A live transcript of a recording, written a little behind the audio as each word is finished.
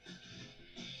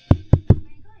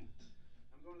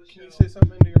Can you say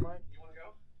something into your mic? You want to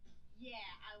go? Yeah,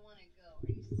 I want to go.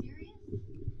 Are you serious?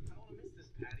 I don't want to miss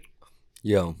this, Patty.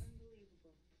 Yo.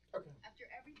 Unbelievable. Okay. After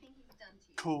everything he's done to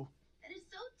you. Cool. That is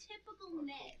so typical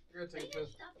Ned. You're gonna take When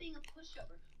this. you stop being a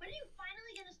pushover? When are you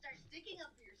finally going to start sticking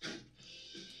up for yourself?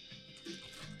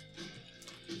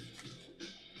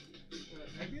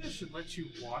 Maybe I should let you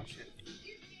watch it.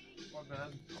 My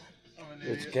bad. I'm an Is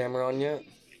idiot. the camera on yet?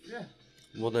 Yeah.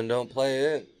 Well, then don't play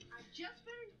it. I've just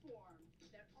been informed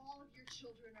that all of your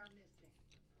children are missing.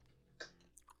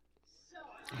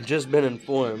 So... Just been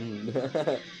informed.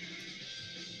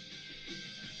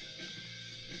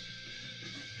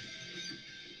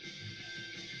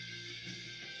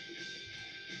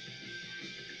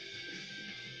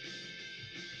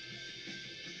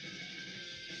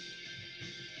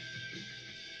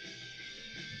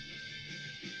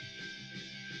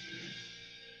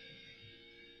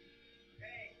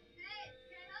 Hey. Hey,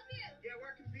 can I help you? Yeah,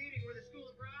 we're competing. We're the School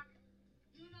of Rock.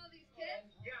 You know these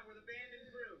kids? Yeah, we're the band and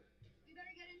crew. You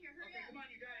better get in here. Hurry Okay, up. come on,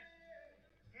 you guys.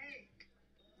 Hey,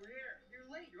 we're here. You're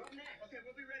late. You're up next. Okay,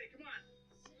 we'll be ready. Come on.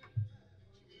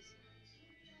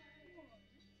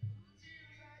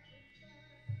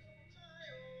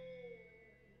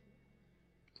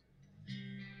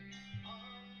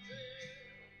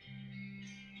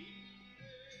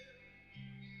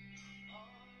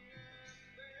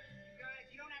 You guys,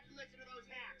 you don't have to listen to those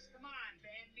hacks. Come on,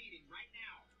 band meeting right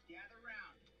now. Gather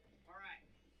round. All right.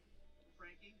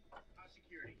 Frankie, how's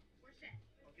security? We're set.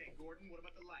 Okay, Gordon, what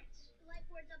about the lights? The light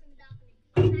board's up in the balcony.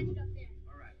 Magic up there.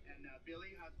 All right, and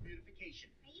Billy, how's beautification?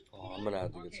 Are you Oh, I'm kidding? gonna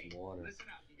have to get Okay, some water. listen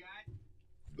up, you guys.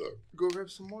 Go grab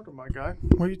some water, my guy.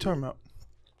 What are you talking about?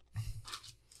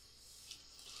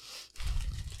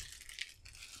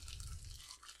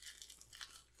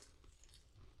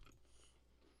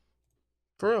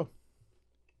 For real.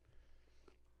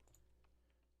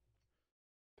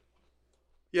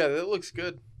 Yeah, that looks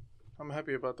good. I'm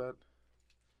happy about that.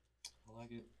 I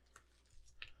like it.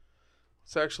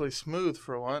 It's actually smooth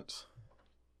for once.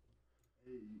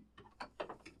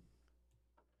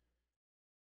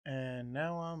 And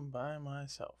now I'm by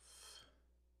myself.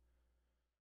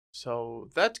 So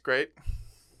that's great.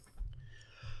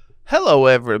 Hello,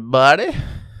 everybody.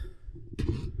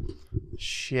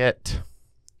 Shit.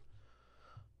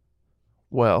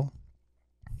 Well,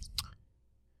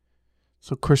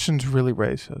 so Christian's really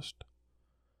racist.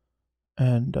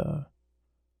 And,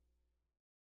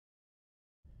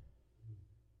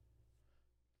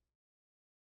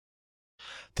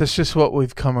 that's just what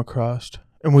we've come across.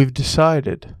 And we've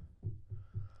decided.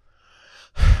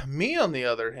 Me, on the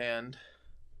other hand,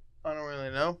 I don't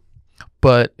really know.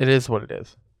 But it is what it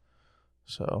is.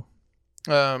 So,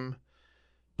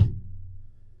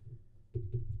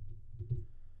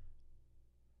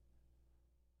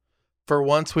 for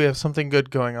once, we have something good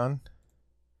going on.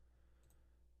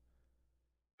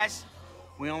 Guys,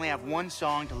 we only have one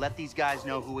song to let these guys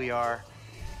know who we are.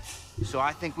 So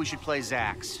I think we should play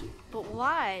Zach's. But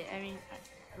why? I mean,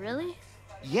 really?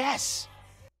 Yes!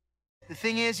 The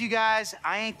thing is, you guys,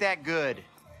 I ain't that good.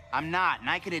 I'm not, and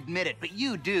I can admit it, but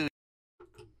you, dude.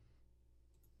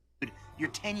 You're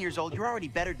 10 years old, you're already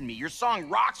better than me. Your song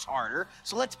rocks harder,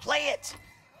 so let's play it.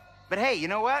 But hey, you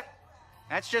know what?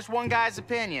 That's just one guy's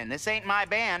opinion. This ain't my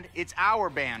band, it's our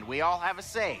band. We all have a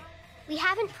say. We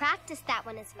haven't practiced that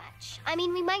one as much. I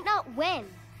mean, we might not win.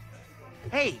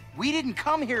 Hey, we didn't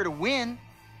come here to win.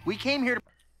 We came here to...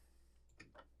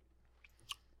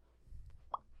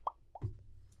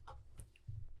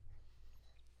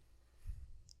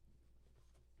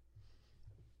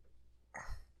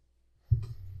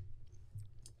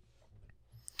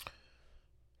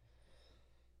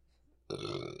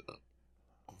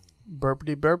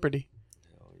 Burpity burpity.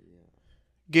 Hell yeah.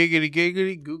 Giggity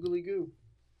giggity googly goo.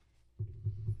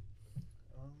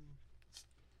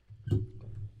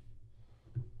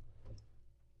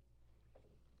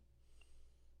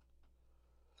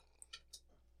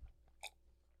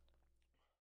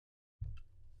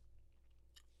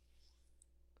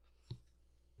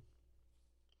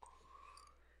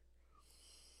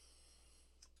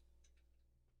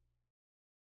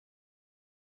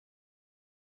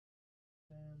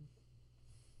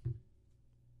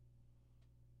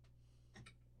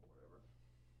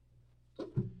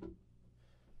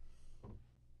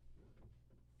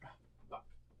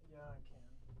 Yeah, I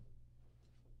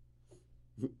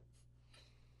can.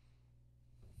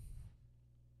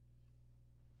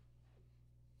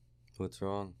 What's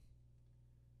wrong?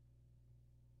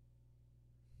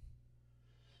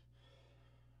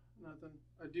 Nothing.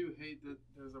 I do hate that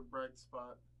there's a bright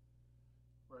spot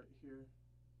right here.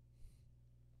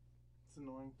 It's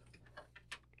annoying.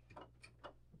 I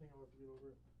think I'm gonna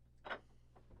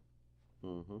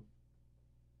Mm-hmm.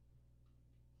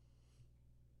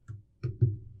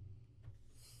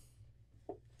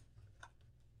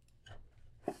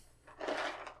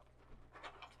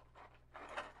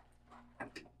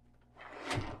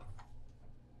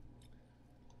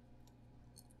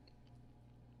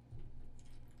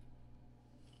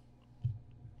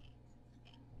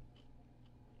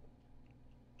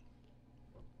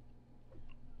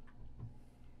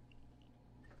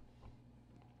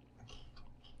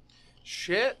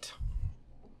 Shit.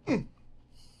 Give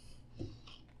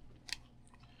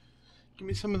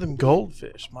me some of them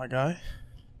goldfish, my guy.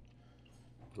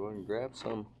 Go ahead and grab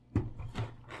some.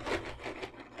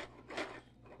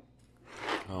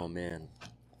 Oh, man.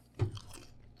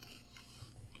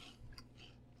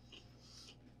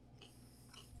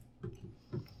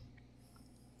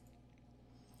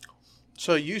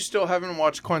 So you still haven't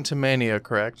watched Quantumania,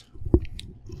 correct?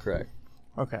 Correct.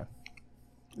 Okay.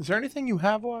 Is there anything you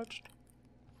have watched?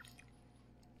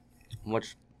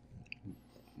 Much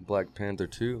Black Panther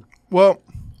 2. Well,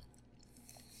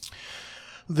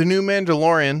 the new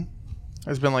Mandalorian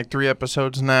has been like 3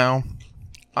 episodes now.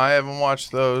 I haven't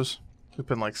watched those. There's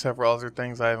been like several other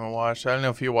things I haven't watched. I don't know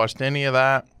if you watched any of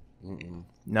that. Mm-mm.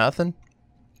 Nothing?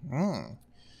 I've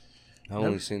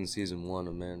only seen season 1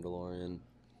 of Mandalorian.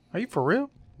 Are you for real?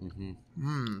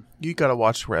 Mm-hmm. You gotta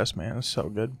watch the rest, man. It's so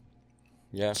good.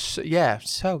 Yeah. Yeah,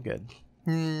 so good.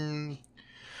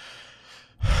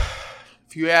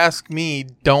 If you ask me,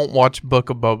 don't watch Book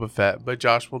of Boba Fett, but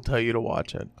Josh will tell you to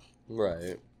watch it.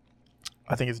 Right.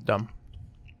 I think it's dumb.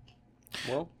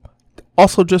 Well.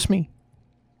 Also, just me.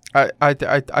 I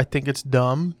think it's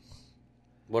dumb.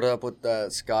 What up with that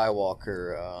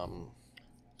Skywalker?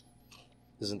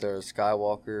 Isn't there a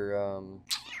Skywalker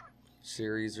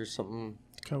series or something?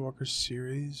 Skywalker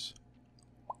series?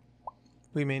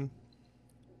 What do you mean?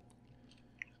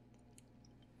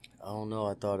 I don't know.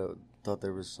 I thought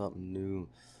there was something new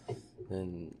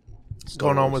in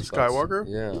Going on with Skywalker?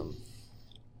 Yeah.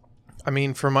 I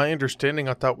mean, from my understanding,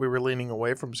 I thought we were leaning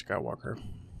away from Skywalker.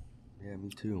 Yeah, me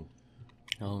too.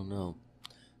 I don't know.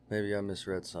 Maybe I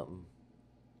misread something.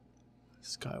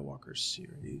 Skywalker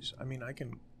series. I mean, I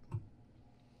can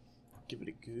give it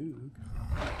a goog.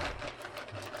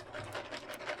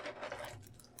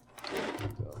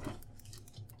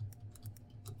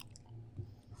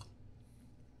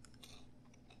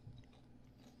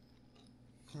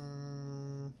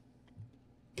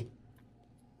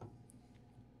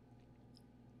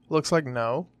 Looks like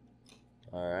no.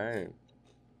 All right.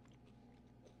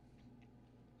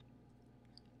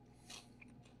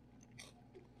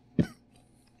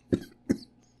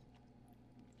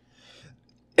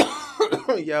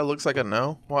 Yeah, it looks like a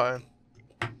no. Why?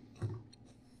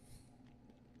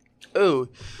 Oh,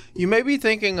 you may be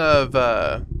thinking of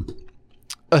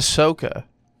Ahsoka,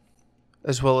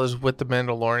 as well as with the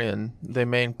Mandalorian. They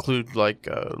may include like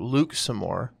Luke some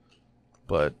more,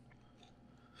 but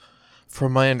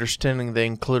from my understanding, they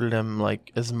included him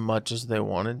like as much as they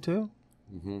wanted to.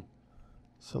 Mm-hmm.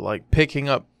 So like picking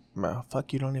up. Oh,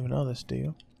 fuck, you don't even know this, do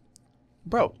you,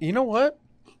 bro? You know what?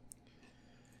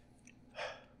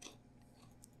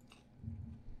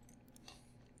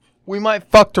 We might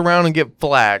fucked around and get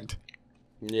flagged.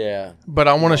 Yeah. But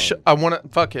I want to. I want to.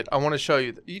 Fuck it. I want to show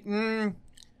you.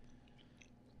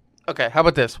 Okay. How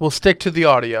about this? We'll stick to the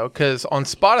audio because on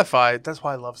Spotify, that's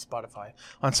why I love Spotify.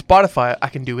 On Spotify, I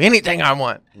can do anything I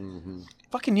want. Mm-hmm.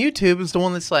 Fucking YouTube is the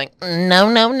one that's like,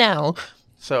 no.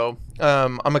 So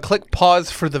I'm gonna click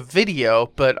pause for the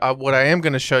video, but what I am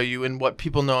gonna show you and what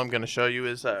people know I'm gonna show you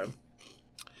is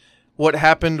what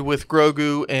happened with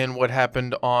Grogu and what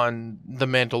happened on The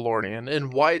Mandalorian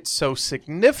and why it's so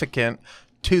significant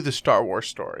to the Star Wars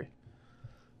story.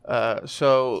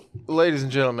 So, ladies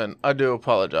and gentlemen, I do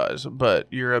apologize, but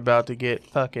you're about to get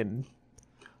fucking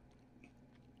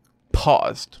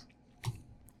paused.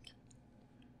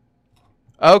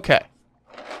 Okay.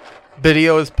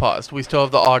 Video is paused. We still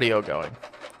have the audio going.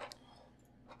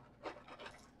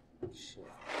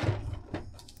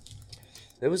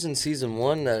 It was in season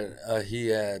 1 that he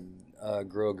had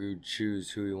Grogu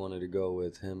choose who he wanted to go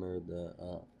with, him or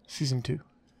the... Season 2.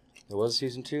 It was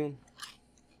season 2?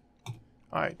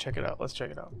 Alright, check it out. Let's check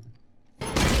it out.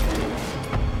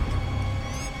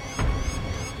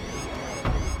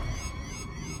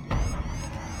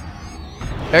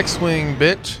 X-Wing,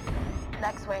 bitch.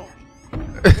 X-Wing.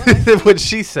 What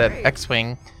she said.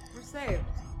 X-Wing. We're saved.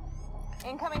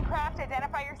 Incoming craft,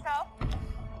 identify yourself.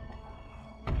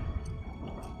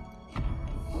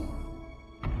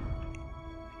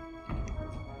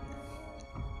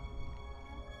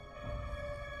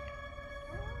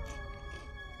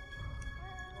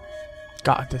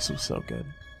 God, this was so good.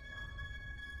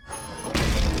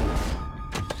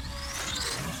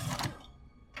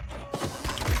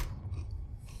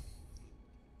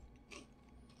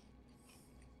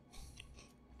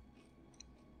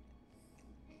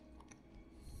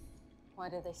 Why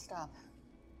did they stop?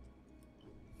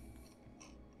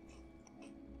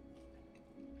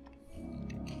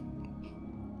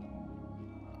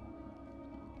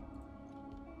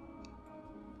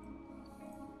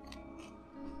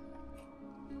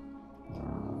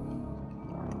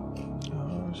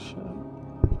 Oh, shit.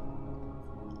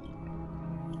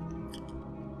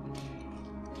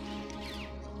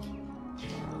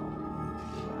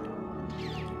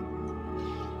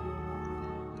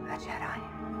 A Jedi.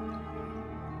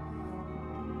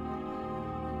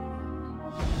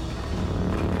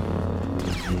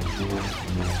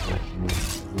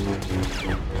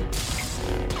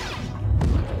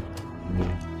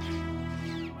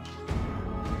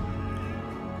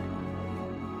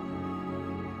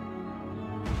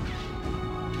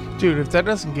 Dude, if that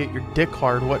doesn't get your dick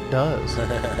hard, what does? You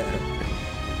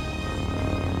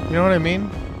know what I mean?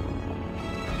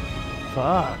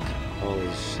 Fuck.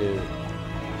 Holy shit.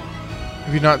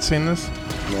 Have you not seen this?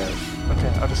 No. Okay,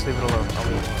 I'll just leave it alone. I'll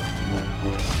leave it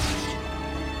alone.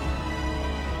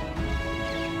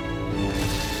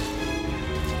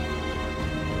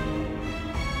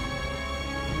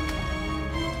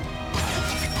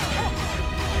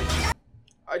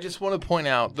 I just want to point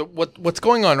out that what's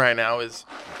going on right now is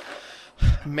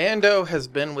Mando has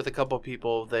been with a couple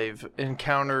people. They've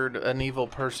encountered an evil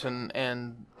person,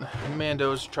 and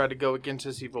Mando's tried to go against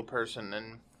this evil person.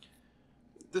 And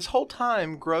this whole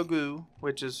time, Grogu,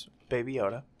 which is Baby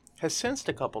Yoda, has sensed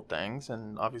a couple things,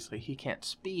 and obviously he can't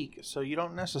speak, so you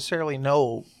don't necessarily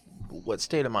know what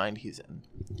state of mind he's in.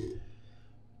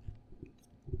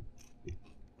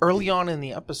 Early on in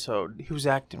the episode, he was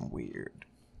acting weird.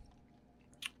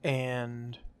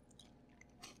 And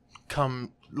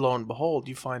come lo and behold,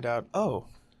 you find out, oh,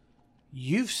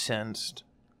 you've sensed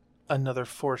another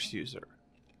Force user.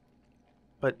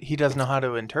 But he doesn't know how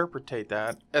to interpretate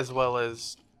that as well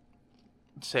as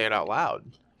say it out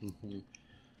loud. Mm-hmm.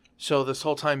 So this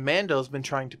whole time, Mando's been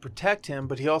trying to protect him,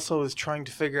 but he also is trying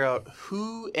to figure out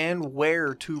who and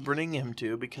where to bring him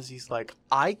to, because he's like,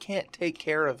 I can't take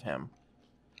care of him.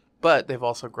 But they've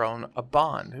also grown a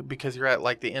bond, because you're at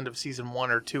like the end of season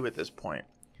 1 or 2 at this point.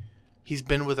 He's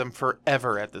been with him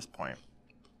forever at this point.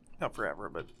 Not forever,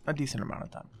 but a decent amount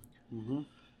of time. Mm-hmm.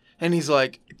 And he's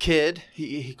like, kid,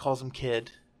 he calls him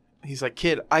kid. He's like,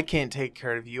 kid, I can't take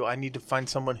care of you. I need to find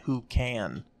someone who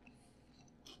can.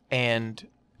 And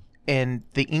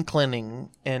the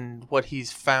inkling and what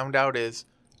he's found out is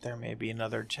there may be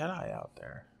another Jedi out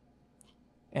there.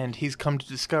 And he's come to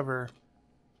discover,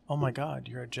 oh my God,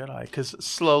 you're a Jedi. Because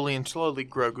slowly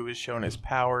Grogu is showing his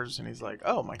powers, and he's like,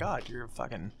 oh my God, you're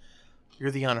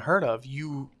the unheard of.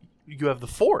 You have the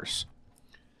Force.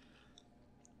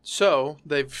 So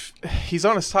he's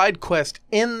on a side quest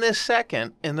in this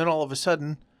second, and then all of a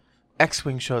sudden,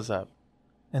 X-Wing shows up.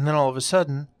 And then all of a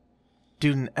sudden,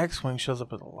 dude in X-Wing shows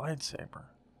up with a lightsaber.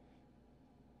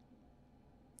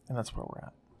 And that's where we're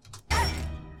at.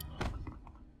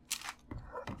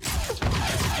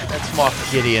 That's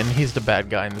Moff Gideon. He's the bad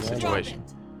guy in the situation.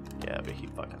 Yeah, but he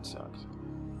fucking sucks.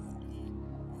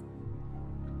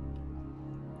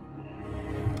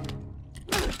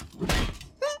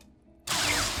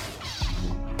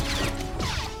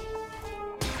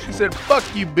 She said, fuck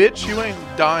you, bitch. You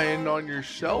ain't dying on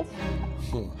yourself.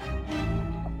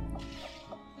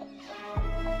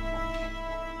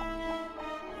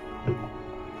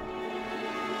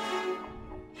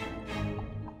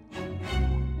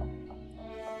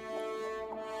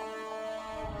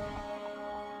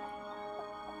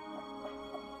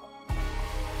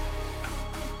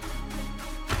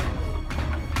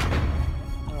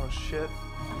 Oh, shit.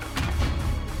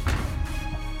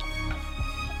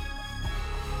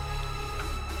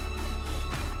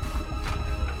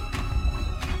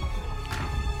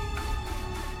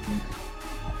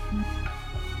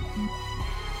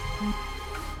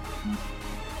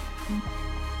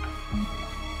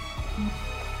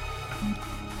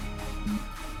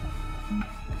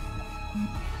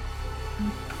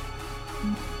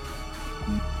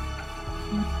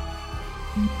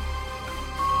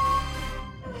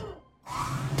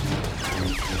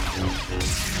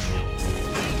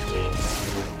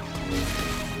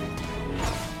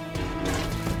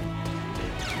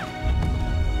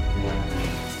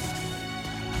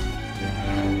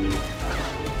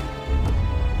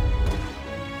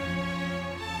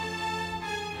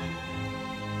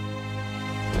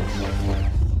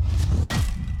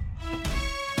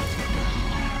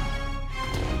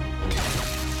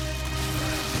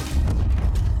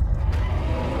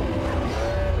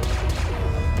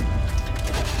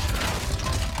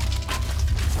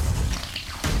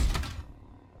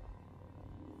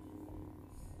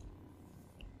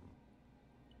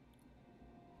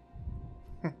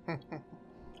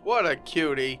 What a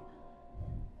cutie.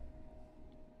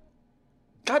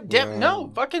 God damn,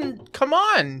 no, fucking, come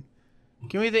on.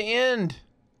 Give me the end.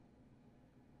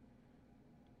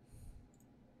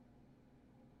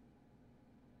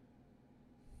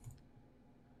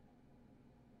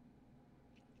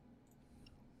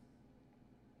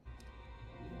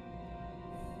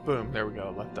 Boom, there we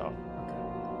go, left off. Okay.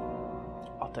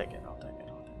 I'll take it, I'll take it,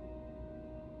 I'll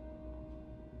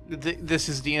take it. This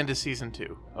is the end of season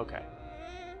 2. Okay.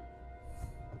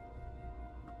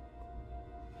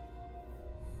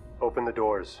 Open the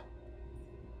doors.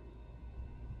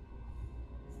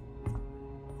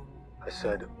 I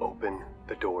said open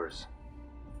the doors.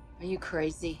 Are you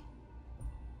crazy?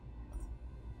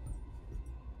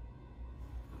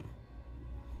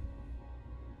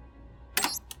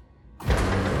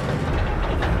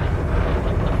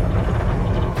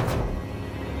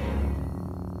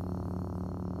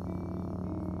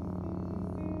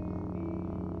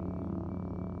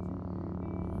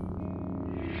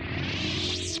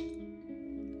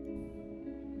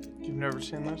 You've never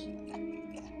seen this?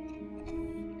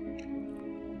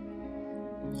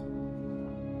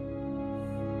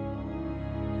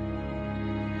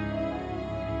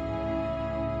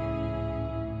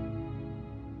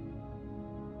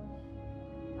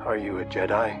 Are you a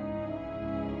Jedi?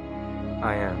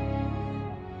 I am.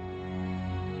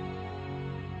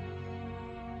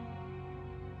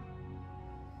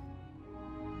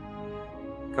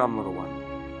 Come, little one.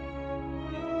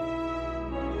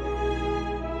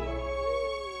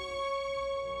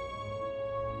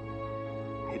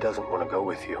 He doesn't want to go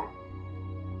with you.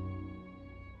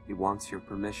 He wants your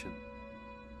permission.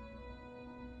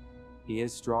 He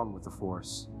is strong with the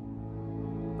Force,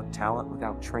 but talent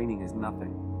without training is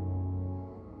nothing.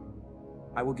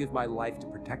 I will give my life to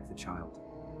protect the child,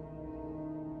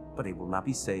 but he will not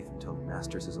be safe until he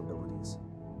masters his abilities.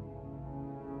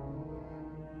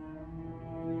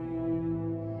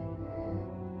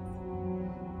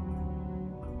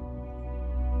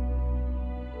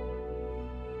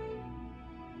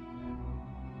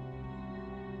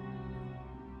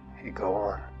 You go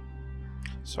on.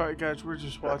 Sorry guys, we're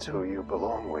just That's watching. who you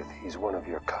belong with. He's one of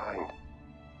your kind.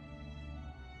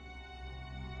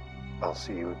 I'll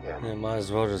see you again. Yeah, might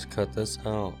as well just cut this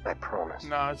out. I promise.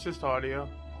 No, it's just audio.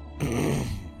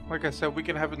 Like I said, we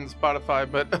can have it in Spotify,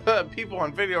 but people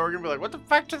on video are gonna be like, "What the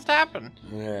fuck just happened?"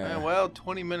 Yeah. Well,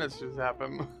 20 minutes just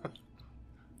happened.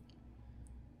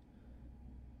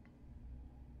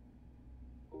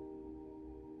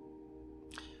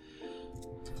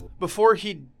 Before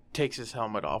he takes his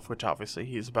helmet off, which obviously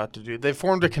he's about to do, they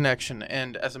formed a connection,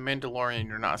 and as a Mandalorian,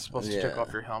 you're not supposed to take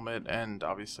off your helmet, and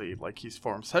obviously, like, he's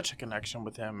formed such a connection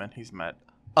with him, and he's met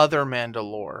other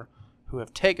Mandalore who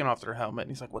have taken off their helmet,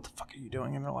 and he's like, "What the fuck are you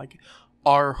doing?" And they're like,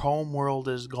 "Our home world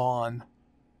is gone.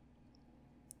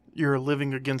 You're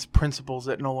living against principles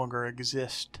that no longer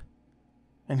exist."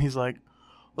 And he's like,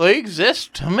 "They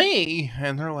exist to me."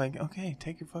 And they're like, "Okay,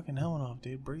 take your fucking helmet off,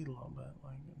 dude. Breathe a little bit.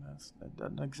 Like, that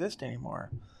doesn't exist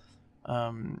anymore."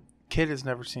 Kid has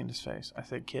never seen his face. I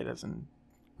said kid as in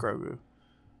Grogu.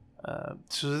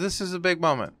 So this is a big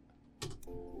moment.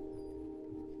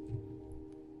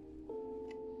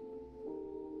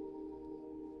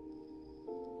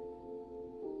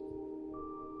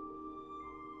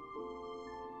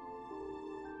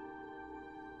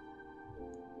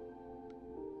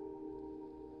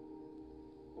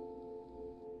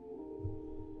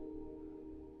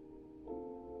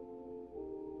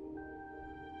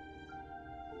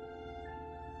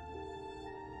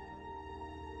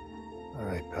 All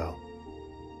right, pal.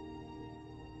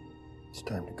 It's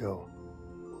time to go.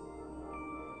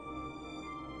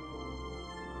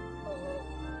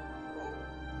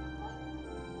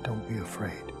 Don't be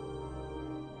afraid.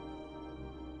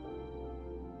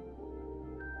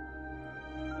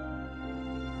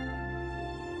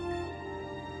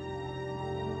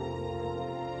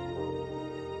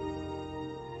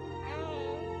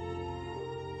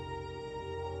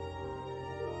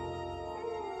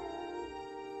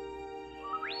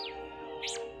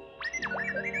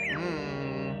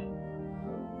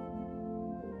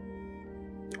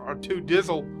 R2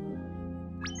 Dizzle.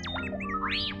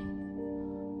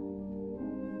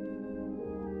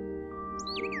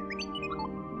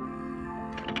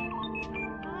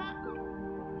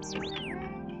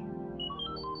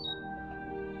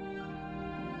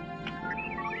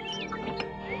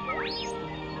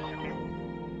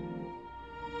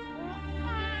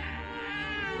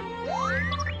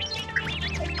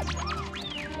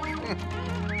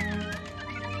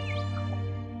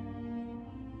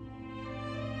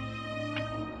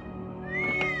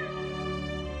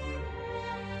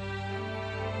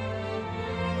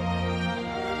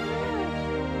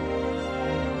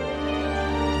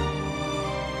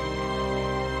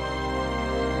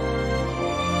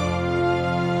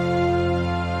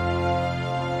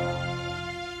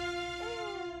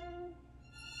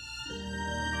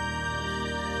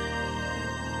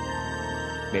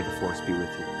 May the Force be with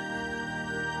you.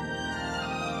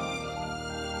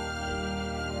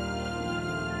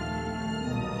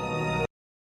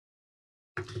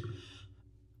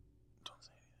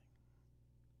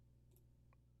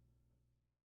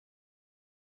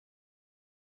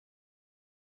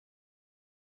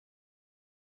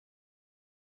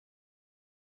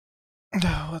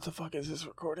 What the fuck is this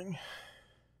recording?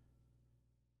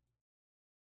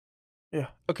 Yeah,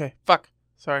 okay, fuck.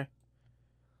 Sorry.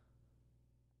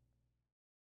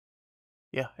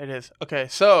 Yeah, it is. Okay,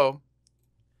 so,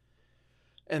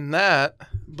 and that,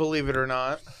 believe it or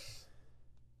not,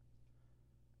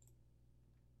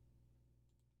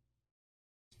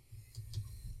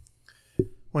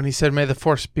 when he said, "May the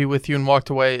Force be with you," and walked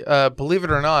away, believe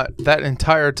it or not, that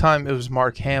entire time it was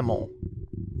Mark Hamill.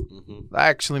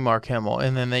 Actually Mark Hamill.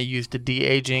 And then they used the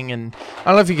de-aging, and I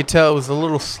don't know if you could tell, it was a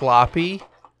little sloppy.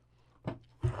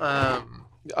 A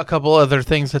couple other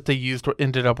things that they used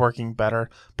ended up working better,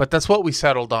 but that's what we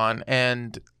settled on.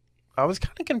 And I was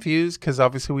kind of confused because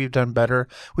obviously we've done better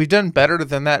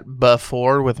than that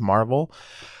before with Marvel,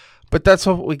 but that's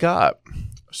what we got.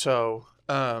 So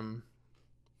but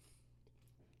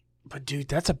dude,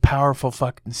 that's a powerful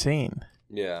fucking scene.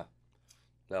 Yeah,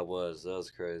 that was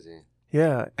crazy.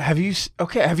 Yeah. Have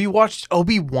you watched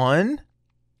Obi-Wan?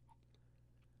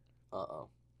 Uh-oh.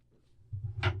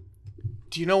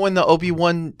 Do you know when the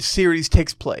Obi-Wan series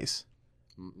takes place?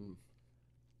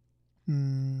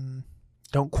 Don't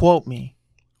quote me.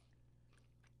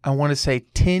 I want to say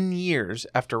 10 years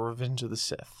after Revenge of the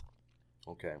Sith.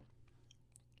 Okay.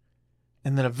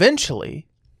 And then eventually,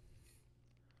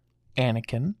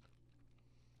 Anakin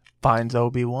finds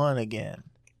Obi-Wan again.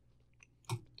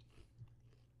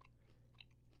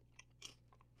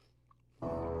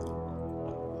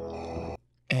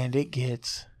 And it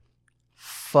gets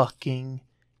fucking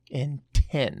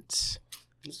intense.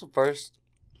 This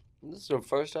is the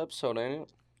first episode, ain't it?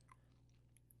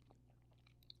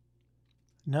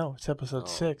 No, it's episode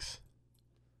 6.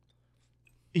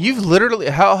 You've literally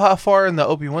how far in the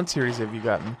Obi-Wan series have you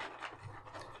gotten?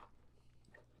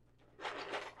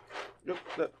 Yep,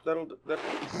 that'll.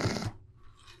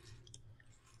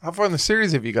 How far in the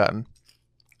series have you gotten?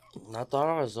 I thought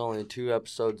I was only 2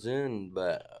 episodes in,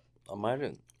 but I might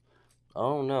have. I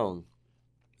don't know.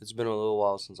 It's been a little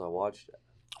while since I watched it.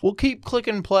 We'll keep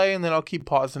clicking play, and then I'll keep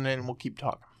pausing it, and we'll keep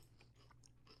talking.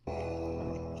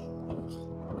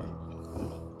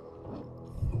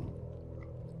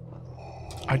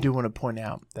 I do want to point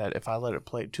out that if I let it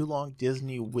play too long,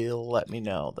 Disney will let me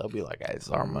know. They'll be like, hey, it's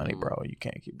our money, bro. You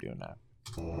can't keep doing that.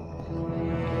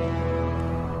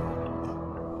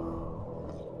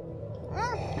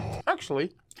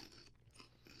 Actually,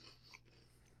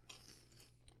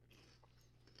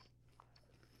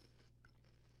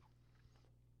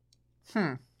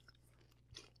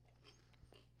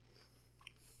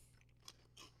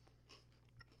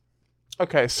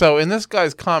 okay, so in this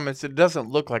guy's comments, it doesn't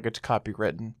look like it's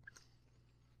copywritten.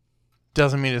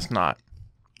 Doesn't mean it's not.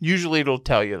 Usually it'll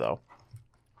tell you, though.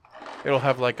 It'll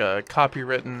have like a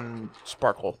copywritten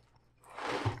sparkle.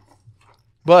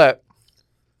 But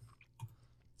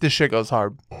this shit goes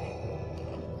hard.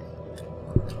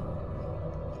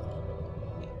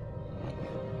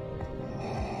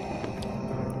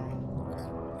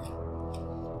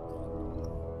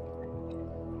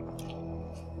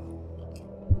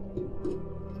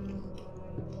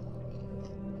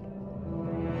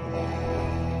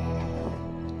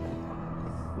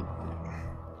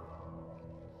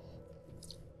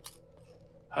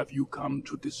 Have you come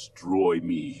to destroy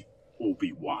me,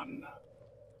 Obi-Wan?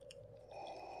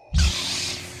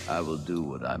 I will do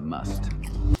what I must.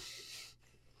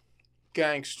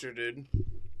 Gangster, dude.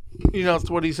 You know, it's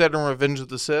what he said in Revenge of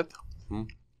the Sith.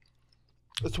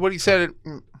 It's what he said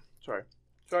in... Sorry,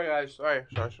 guys. Sorry.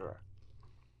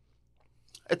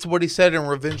 It's what he said in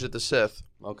Revenge of the Sith.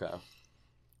 Okay.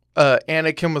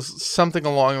 Anakin was something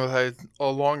along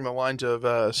the lines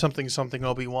of something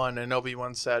Obi-Wan, and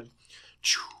Obi-Wan said,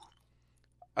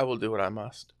 I will do what I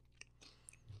must.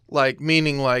 Like,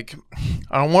 meaning like,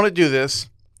 I don't want to do this,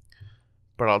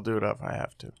 but I'll do it if I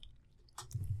have to.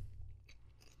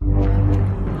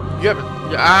 You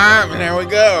haven't, there we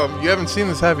go. You haven't seen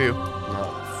this, have you?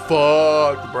 No.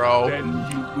 Fuck, bro. Then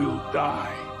you will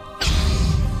die.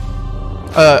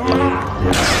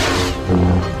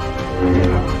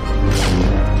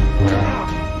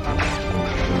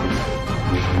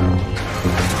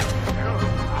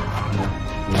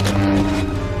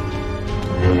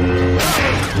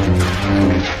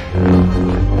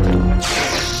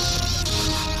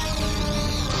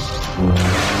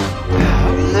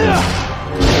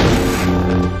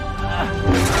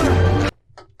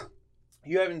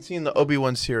 You haven't seen the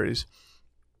Obi-Wan series,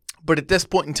 but at this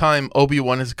point in time,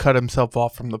 Obi-Wan has cut himself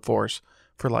off from the Force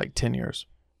for like 10 years.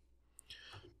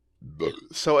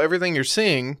 So everything you're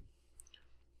seeing,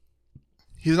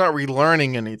 he's not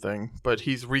relearning anything, but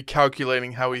he's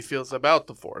recalculating how he feels about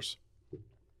the Force.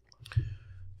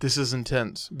 This is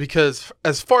intense because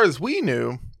as far as we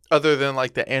knew, other than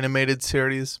like the animated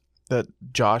series that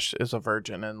Josh is a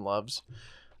virgin and loves,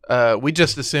 we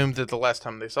just assumed that the last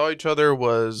time they saw each other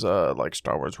was like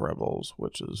Star Wars Rebels,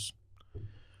 which is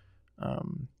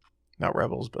not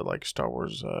Rebels, but like Star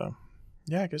Wars.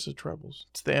 Yeah, I guess it's Rebels.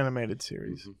 It's the animated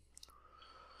series. Mm-hmm.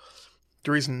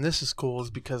 The reason this is cool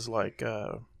is because like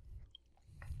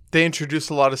they introduced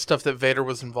a lot of stuff that Vader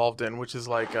was involved in, which is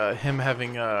like him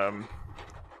having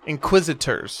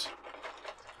Inquisitors.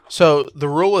 So the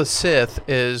rule of Sith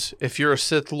is if you're a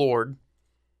Sith Lord,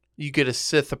 you get a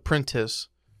Sith apprentice,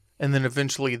 and then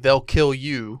eventually they'll kill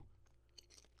you.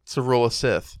 It's the rule of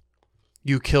Sith.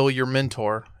 You kill your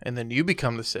mentor, and then you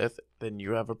become the Sith. Then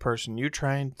you have a person you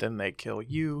train, then they kill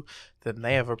you, then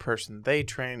they have a person they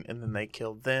train, and then they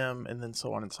kill them, and then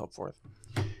so on and so forth.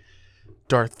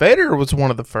 Darth Vader was one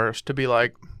of the first to be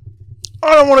like,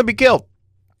 I don't want to be killed.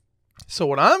 So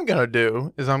what I'm going to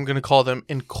do is I'm going to call them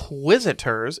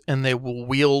Inquisitors, and they will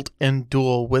wield and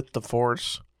duel with the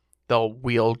Force. They'll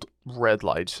wield red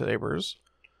lightsabers.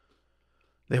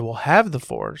 They will have the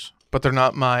Force, but they're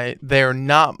not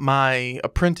my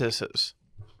apprentices.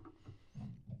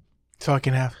 So I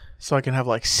can have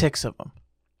like 6 of them.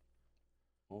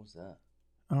 What was that?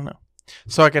 I don't know.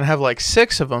 So I can have like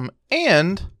 6 of them,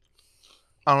 and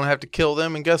I don't have to kill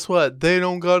them. And guess what? They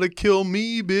don't gotta kill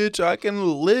me, bitch. I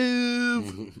can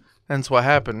live. That's what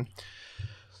happened.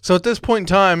 So at this point in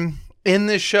time in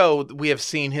this show, we have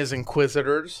seen his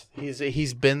Inquisitors.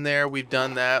 He's been there. We've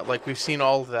done that. Like we've seen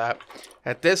all of that.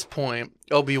 At this point,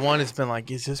 Obi-Wan has been like,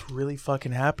 "Is this really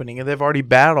fucking happening?" And they've already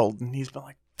battled, and he's been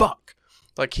like, "Fuck."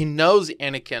 Like, he knows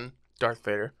Anakin, Darth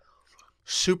Vader,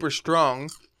 super strong.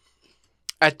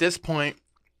 At this point,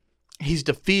 he's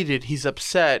defeated. He's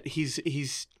upset.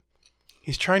 He's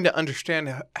trying to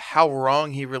understand how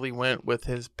wrong he really went with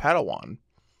his Padawan,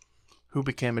 who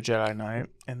became a Jedi Knight,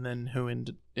 and then who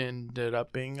ended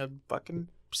up being a fucking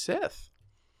Sith.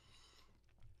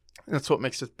 And that's what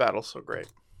makes this battle so great.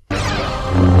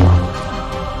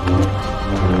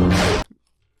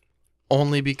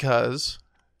 Only because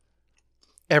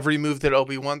every move that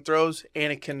Obi-Wan throws,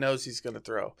 Anakin knows he's going to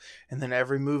throw. And then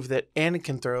every move that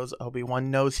Anakin throws, Obi-Wan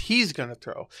knows he's going to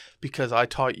throw. Because I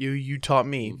taught you, you taught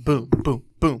me. Boom, boom,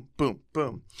 boom, boom,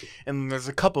 boom. And then there's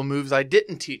a couple moves I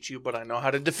didn't teach you, but I know how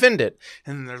to defend it.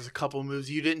 And then there's a couple moves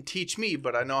you didn't teach me,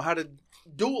 but I know how to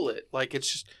duel it. Like,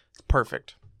 it's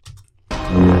perfect.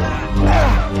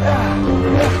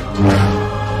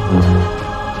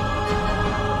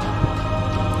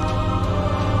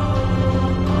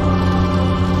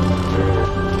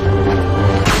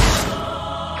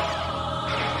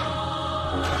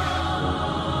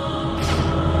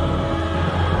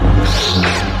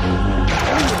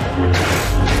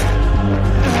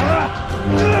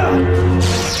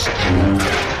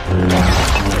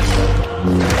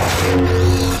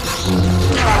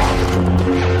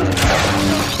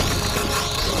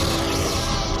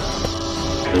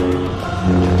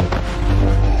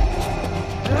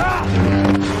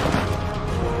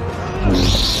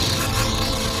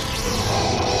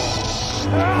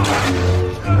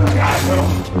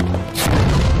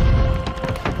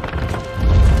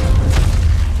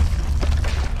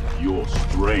 Your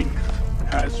strength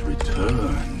has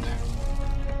returned.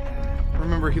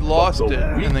 Remember, he lost it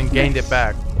and then gained it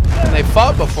back. And they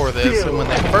fought before this, and when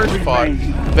they first fought,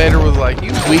 Vader was like,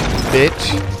 "You weak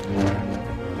bitch."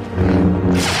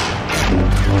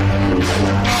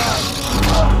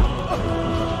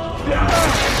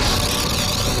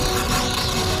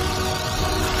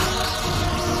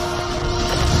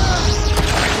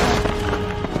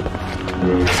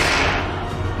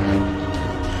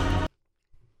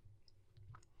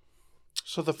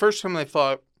 So the first time they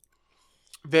fought,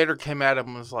 Vader came at him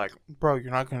and was like, "Bro,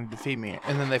 you're not going to defeat me."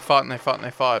 And then they fought and they fought and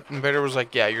they fought. And Vader was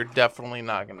like, "Yeah, you're definitely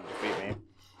not going to defeat me."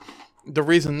 The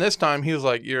reason this time he was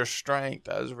like, "Your strength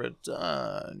has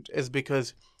returned," is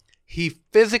because he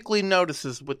physically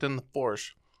notices within the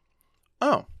Force,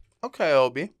 "Oh, okay,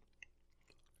 Obi,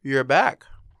 you're back.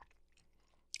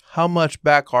 How much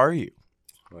back are you?"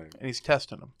 Right. And he's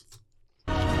testing him.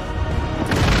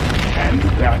 And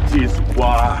that is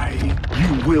why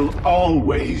you will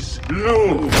always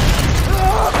lose.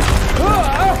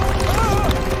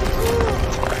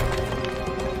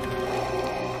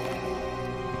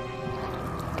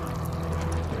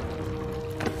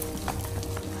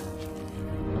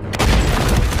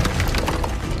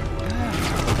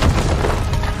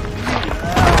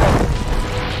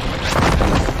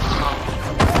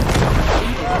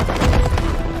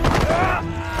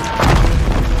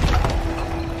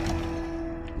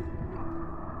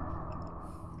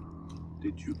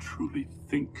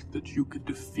 you could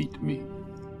defeat me.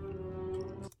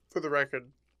 For the record,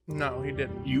 no, he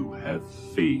didn't. You have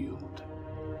failed,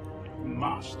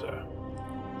 Master.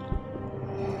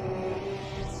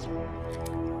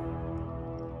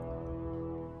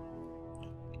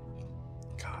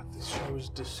 God, this show is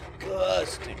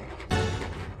disgusting.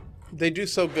 They do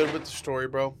so good with the story,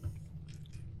 bro.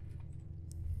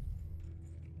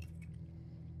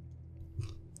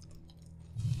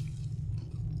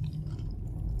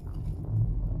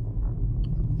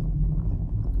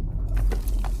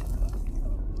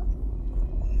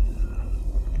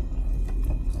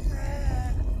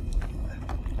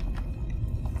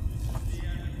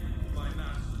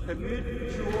 Admit your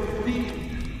defeat.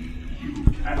 You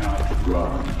cannot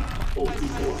run,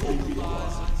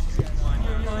 Obi-Wan.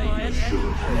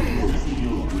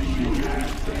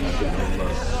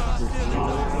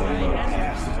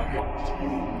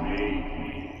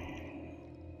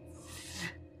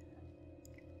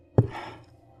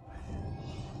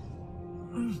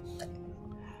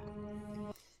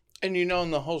 And you know, in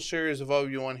the whole series of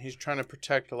Obi-Wan, he's trying to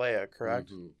protect Leia,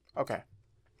 correct? Mm-hmm. Okay.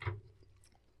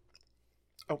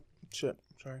 Oh, shit.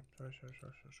 Sorry.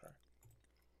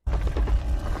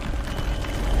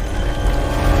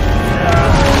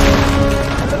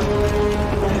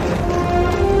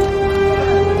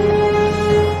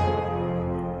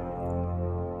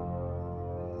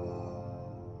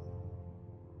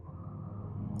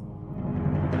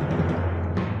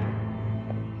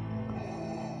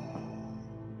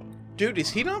 Dude, is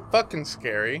he not fucking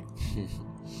scary?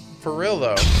 For real,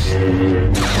 though. Is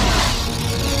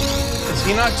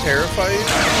he not terrifying?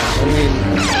 I mean,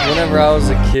 whenever I was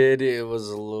a kid, it was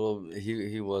a little.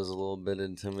 He was a little bit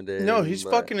intimidating. No, he's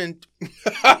fucking.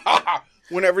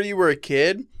 Whenever you were a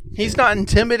kid, he's not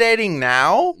intimidating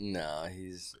now. No,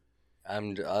 he's. I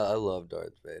love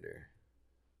Darth Vader.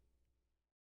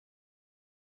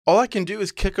 All I can do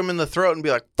is kick him in the throat and be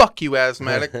like, "Fuck you,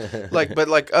 asthmatic."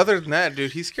 But other than that,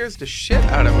 dude, he scares the shit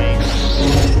out of me.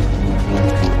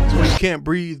 That's why you can't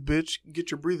breathe, bitch. Get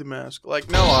your breathing mask. I'm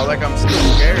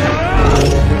still scared.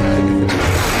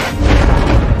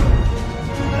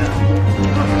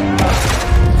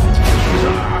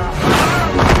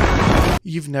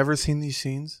 You've never seen these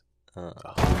scenes?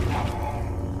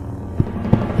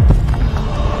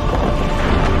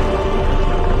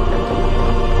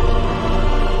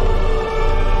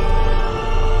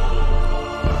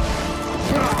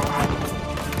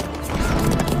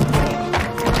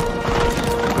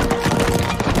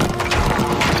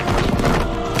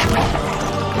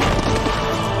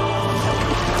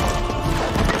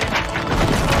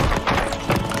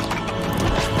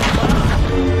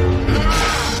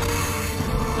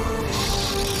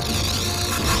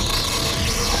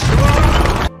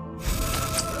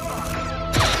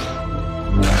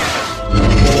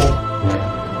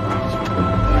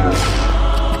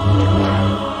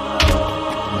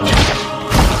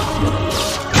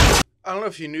 I don't know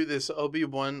if you knew this,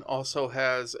 Obi-Wan also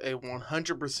has a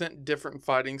 100% different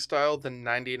fighting style than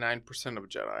 99% of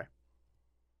Jedi.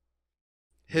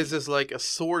 His is like a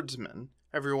swordsman.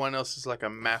 Everyone else is like a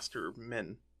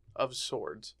masterman of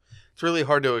swords. It's really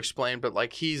hard to explain,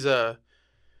 but he's in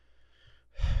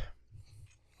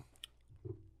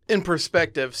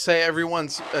perspective, say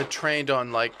everyone's trained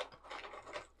on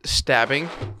stabbing.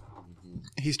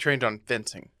 He's trained on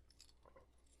fencing.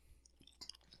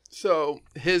 So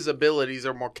his abilities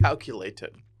are more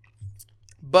calculated.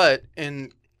 But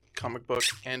in comic book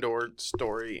and or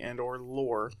story and or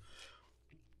lore,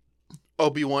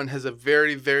 Obi-Wan has a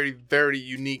very, very, very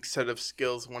unique set of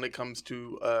skills when it comes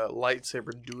to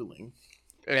lightsaber dueling.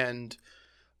 And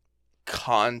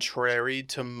contrary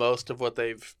to most of what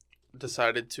they've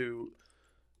decided to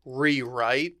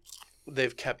rewrite,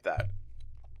 they've kept that.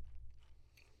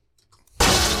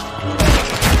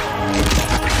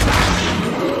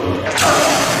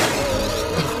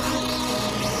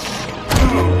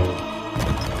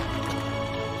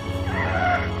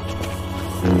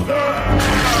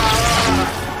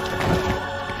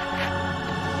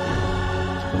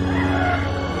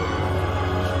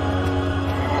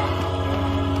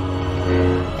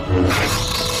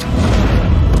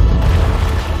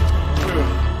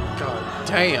 God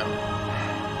damn.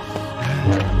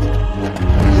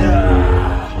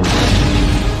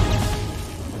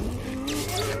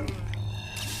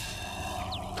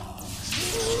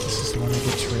 This is when it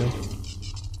gets real.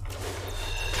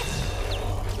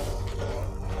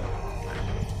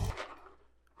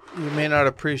 You may not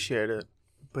appreciate it,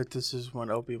 but this is when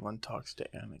Obi-Wan talks to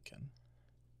Anakin.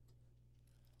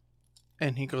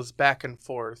 And he goes back and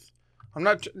forth.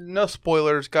 No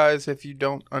spoilers, guys. If you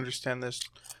don't understand this,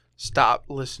 stop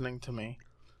listening to me.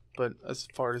 but as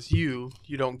far as you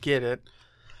don't get it.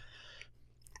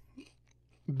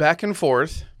 Back and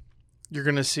forth, you're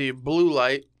going to see blue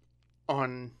light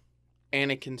on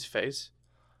Anakin's face,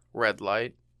 red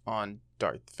light on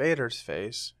Darth Vader's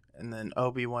face, and then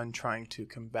Obi-Wan trying to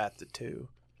combat the two.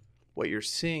 What you're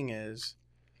seeing is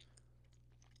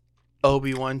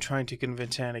Obi-Wan trying to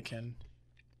convince Anakin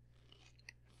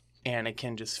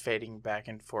just fading back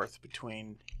and forth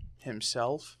between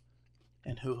himself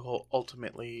and who he'll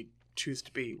ultimately choose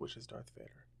to be, which is Darth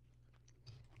Vader.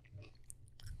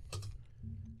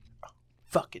 Oh,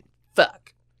 fucking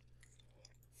fuck.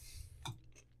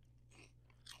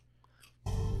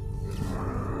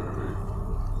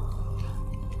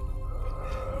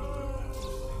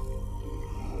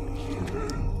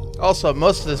 Also,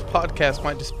 most of this podcast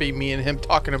might just be me and him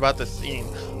talking about the scene.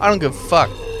 I don't give a fuck.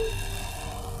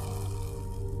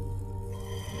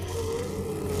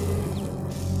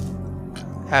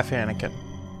 Half Anakin.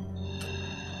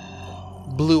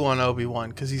 Blue on Obi-Wan,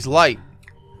 because he's light.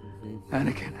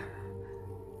 Anakin.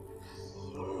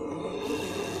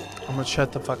 I'm gonna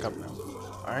shut the fuck up now.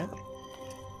 Alright?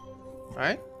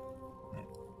 Alright?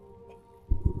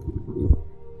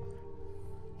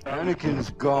 Anakin's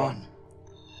gone.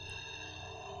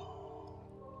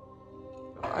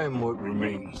 I am what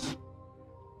remains.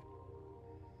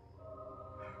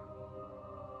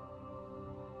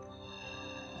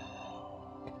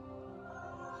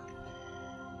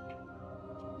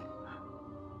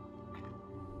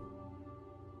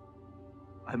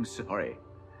 I'm sorry.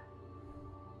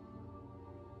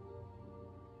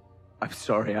 I'm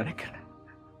sorry, Anakin.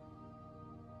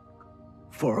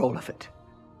 For all of it.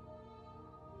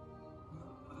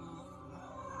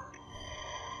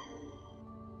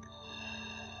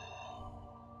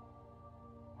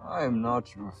 I am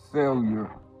not your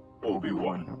failure,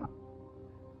 Obi-Wan.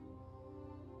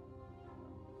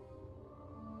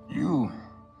 You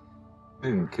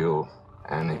didn't kill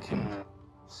Anakin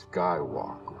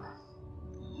Skywalker.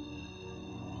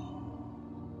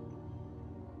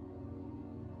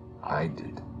 I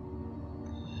did.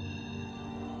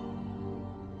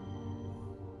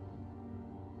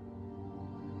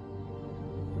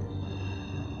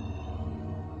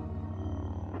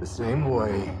 The same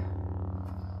way,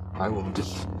 I will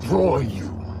destroy you.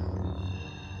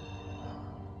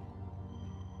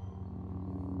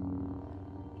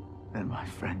 And my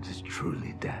friend is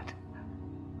truly dead.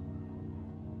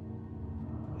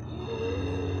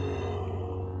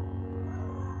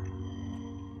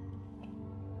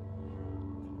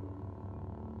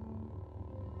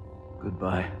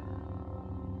 Goodbye,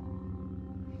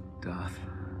 Darth.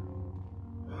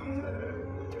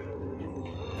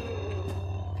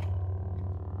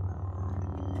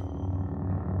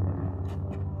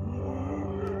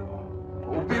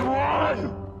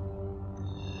 Obi-Wan!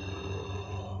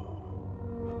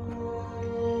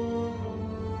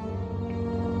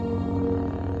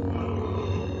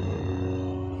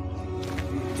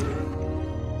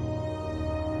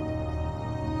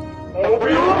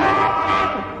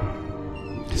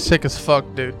 Sick as fuck,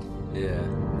 dude. Yeah.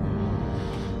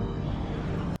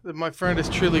 My friend is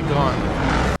truly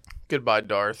gone. Goodbye,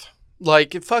 Darth.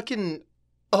 Like, it fucking...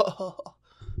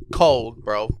 cold,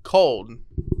 bro. Cold.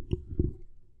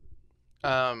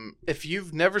 If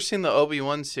you've never seen the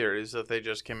Obi-Wan series that they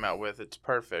just came out with, it's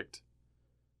perfect.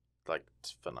 Like,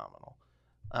 it's phenomenal.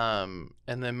 And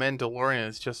then Mandalorian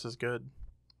is just as good.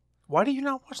 Why do you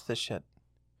not watch this shit?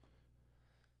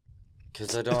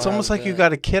 Because I don't. It's almost like you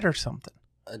got a kid or something.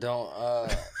 I don't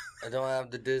have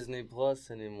the Disney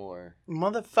Plus anymore.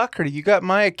 Motherfucker, you got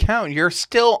my account. You're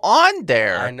still on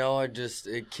there. I know.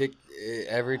 It kicked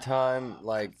every time.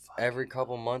 Like every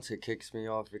couple months, it kicks me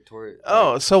off. Victoria.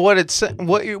 Oh, so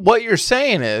what you're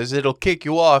saying is it'll kick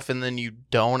you off, and then you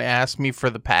don't ask me for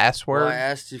the password. Well, I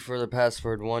asked you for the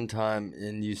password one time,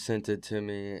 and you sent it to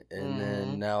me, and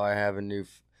then now I have a new.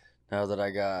 Now that I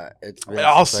got it's.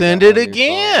 I'll send it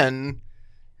again.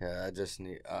 Yeah, I just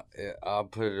need. I'll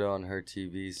put it on her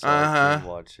TV so I can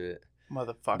watch it.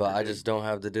 Motherfucker. But I just don't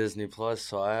have the Disney Plus,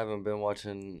 so I haven't been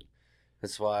watching.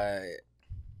 That's why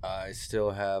I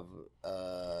still have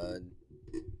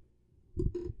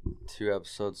 2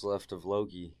 episodes left of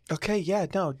Loki. Okay, yeah,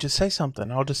 no, just say something.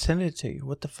 I'll just send it to you.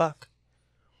 What the fuck?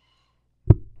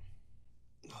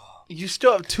 You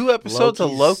still have 2 episodes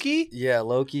of Loki? Yeah,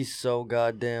 Loki's so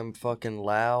goddamn fucking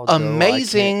loud.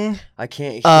 Amazing. I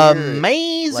can't hear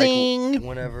Amazing. it. Like,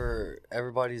 whenever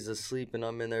everybody's asleep and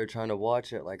I'm in there trying to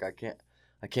watch it, like I can't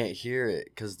hear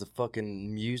it because the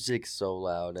fucking music's so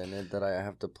loud in it that I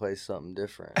have to play something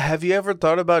different. Have you ever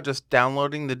thought about just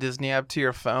downloading the Disney app to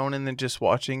your phone and then just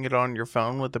watching it on your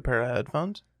phone with a pair of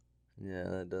headphones? Yeah,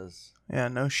 that does. Yeah,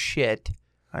 no shit.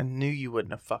 I knew you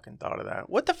wouldn't have fucking thought of that.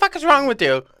 What the fuck is wrong with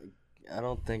you? I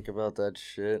don't think about that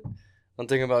shit. I'm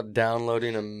thinking about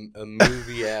downloading a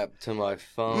movie app to my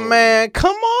phone. Man,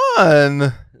 come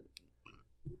on.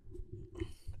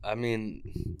 I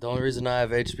mean, the only reason I have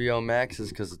HBO Max is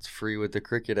because it's free with the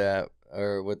Cricket app.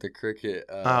 Or with the Cricket.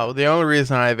 The only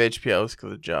reason I have HBO is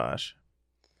because of Josh.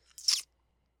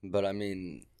 But I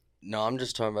mean, no, I'm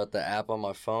just talking about the app on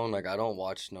my phone. Like, I don't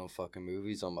watch no fucking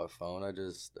movies on my phone. I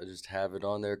just have it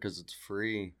on there because it's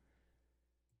free.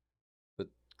 With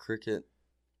Cricket.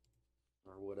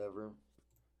 Or whatever.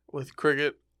 With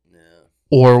Cricket? Yeah.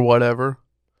 Or whatever.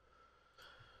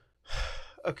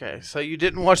 Okay, so you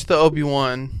didn't watch the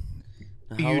Obi-Wan.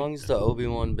 How long's the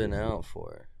Obi-Wan been out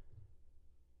for?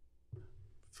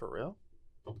 For real?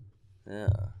 Yeah.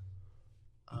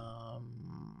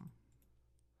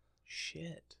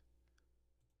 Shit.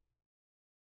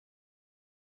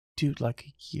 Dude, like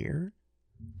a year?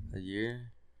 A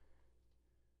year?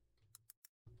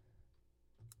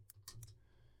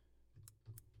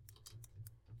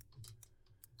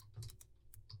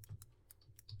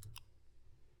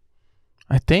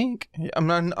 I think. I'm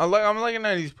like a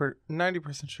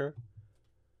 90% sure.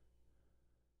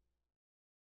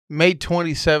 May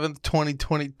 27th,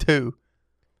 2022.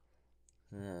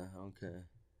 Yeah, okay.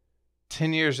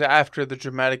 10 years after the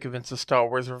dramatic events of Star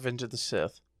Wars Revenge of the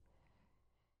Sith.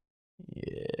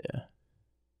 Yeah.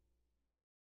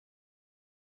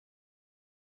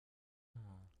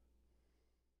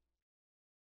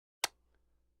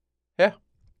 Yeah.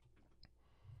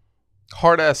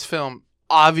 Hard-ass film.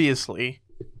 Obviously.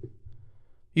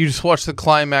 You just watch the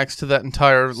climax to that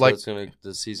entire, So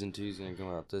the season 2 is gonna come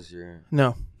out this year.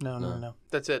 No.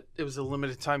 That's it. It was a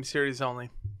limited time series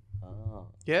only. Oh.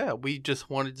 Yeah, we just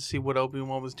wanted to see what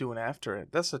Obi-Wan was doing after it.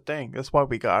 That's the thing. That's why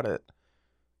we got it.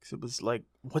 Because it was like,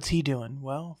 what's he doing?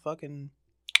 Well, fucking...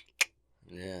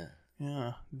 Yeah.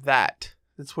 Yeah,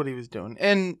 that's what he was doing.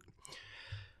 And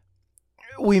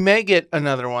we may get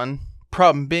another one.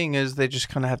 Problem being is they just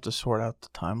kind of have to sort out the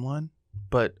timeline.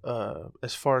 But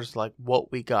as far as like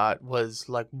what we got was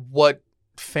like what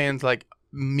fans like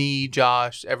me,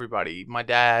 Josh, everybody, my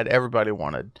dad, everybody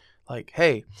wanted. Like,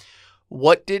 hey,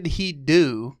 what did he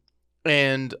do?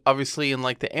 And obviously in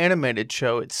like the animated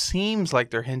show, it seems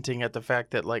like they're hinting at the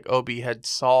fact that like Obi had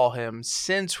saw him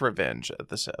since Revenge of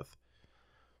the Sith.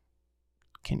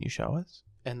 Can you show us?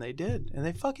 And they did. And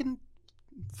they fucking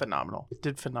phenomenal.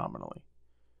 Did phenomenally.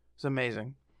 It's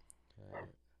amazing.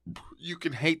 You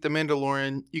can hate The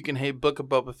Mandalorian. You can hate Book of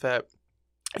Boba Fett.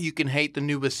 You can hate the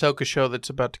new Ahsoka show that's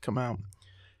about to come out.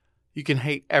 You can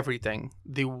hate everything.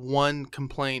 The one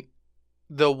complaint,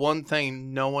 the one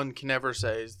thing no one can ever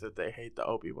say is that they hate the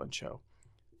Obi-Wan show.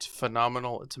 It's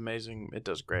phenomenal. It's amazing. It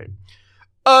does great.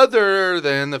 Other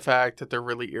than the fact that they're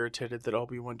really irritated that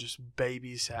Obi-Wan just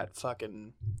babysat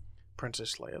fucking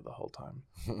Princess Leia the whole time.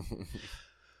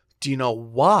 Do you know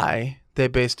why they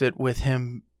based it with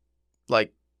him,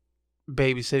 like,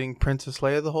 babysitting Princess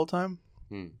Leia the whole time?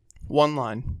 One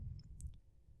line.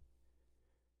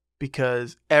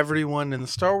 Because everyone in the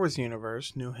Star Wars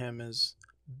universe knew him as,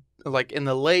 like, in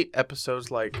the late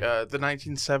episodes, like the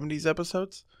 1970s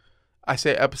episodes. I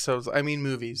say episodes, I mean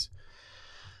movies.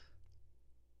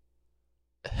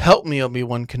 Help me,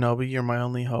 Obi-Wan Kenobi, you're my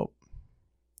only hope.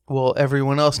 Well,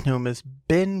 everyone else knew him as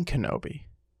Ben Kenobi.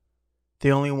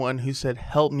 The only one who said,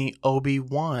 help me,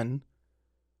 Obi-Wan,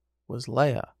 was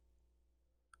Leia.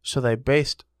 So they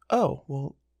based, oh,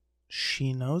 well,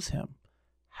 she knows him.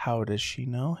 How does she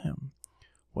know him?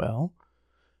 Well,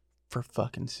 for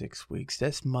fucking 6 weeks,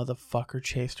 this motherfucker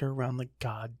chased her around the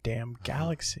goddamn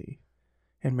galaxy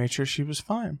and made sure she was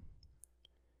fine.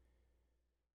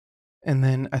 And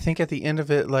then I think at the end of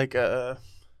it, like,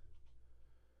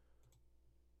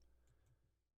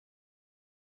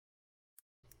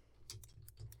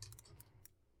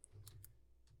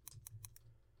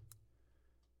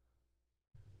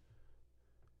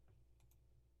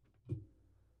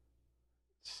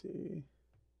 see.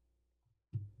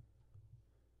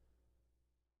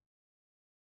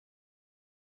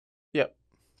 Yep.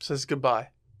 Says goodbye.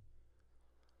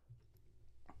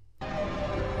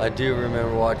 I do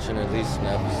remember watching at least an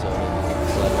episode.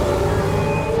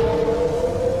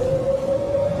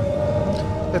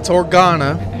 That's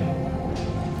Organa.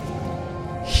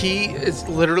 He is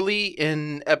literally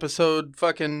in episode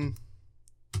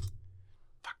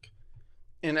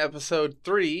in episode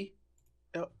 3.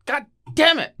 Oh, God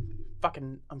damn it!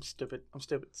 I'm stupid.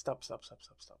 Stop.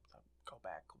 Go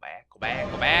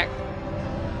back.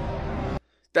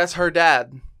 That's her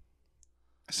dad.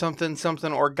 Something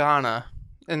Organa.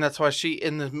 And that's why she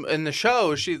in the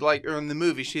show she's like, or in the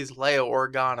movie she's Leia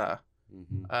Organa.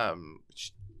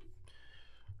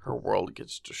 Her world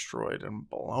gets destroyed and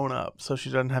blown up, so she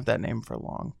doesn't have that name for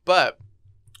long. But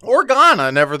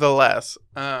Organa, nevertheless.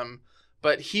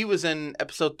 But he was in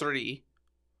episode 3,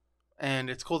 and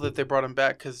it's cool that they brought him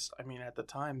back because I mean at the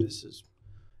time this is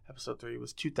episode 3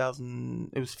 was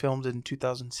 2000. It was filmed in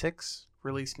 2006,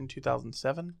 released in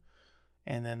 2007.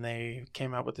 And then they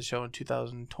came out with the show in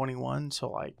 2021.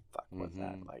 So, like, fuck, what's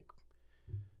that? Like,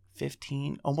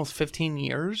 almost 15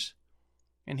 years?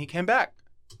 And he came back.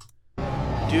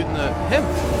 Dude in the... Him.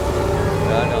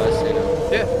 I know, I seen him.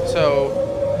 Yeah, so...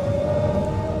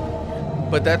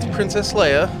 But that's Princess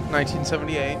Leia,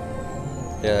 1978. Yeah,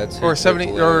 that's... Or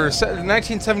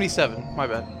 1977, my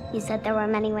bad. You said there were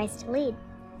many ways to lead.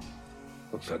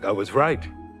 Looks like I was right.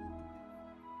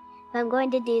 If I'm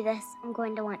going to do this, I'm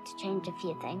going to want to change a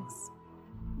few things.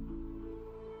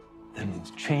 Then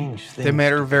change things. They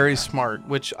made her very smart,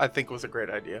 which I think was a great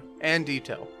idea. And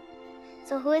detail.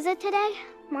 So who is it today?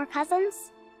 More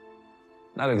cousins?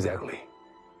 Not exactly.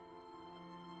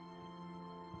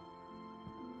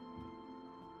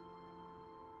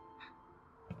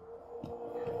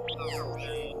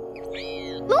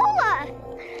 Lola!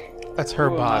 That's her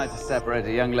bot. To separate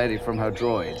a young lady from her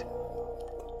droid.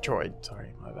 Droid,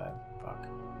 sorry, my bad. Fuck.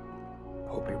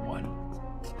 Obi-Wan.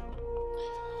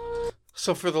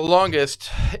 So for the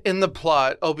longest in the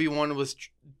plot, Obi-Wan was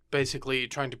basically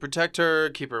trying to protect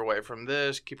her, keep her away from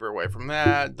this, keep her away from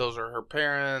that. Those are her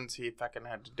parents. He fucking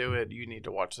had to do it. You need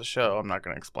to watch the show. I'm not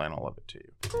going to explain all of it to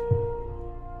you.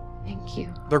 Thank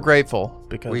you. They're grateful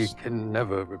because We can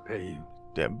never repay you.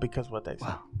 Yeah, because what they said.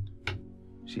 Well,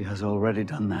 she has already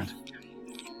done that.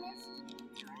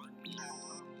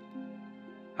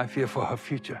 I fear for her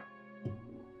future.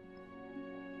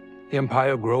 The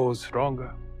Empire grows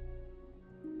stronger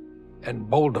and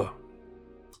bolder.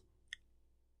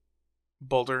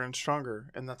 Bolder and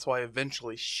stronger. And that's why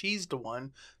eventually she's the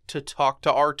one to talk to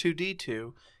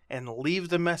R2-D2 and leave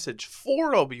the message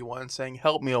for Obi-Wan saying,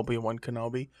 help me, Obi-Wan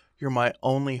Kenobi. You're my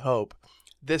only hope.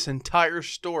 This entire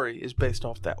story is based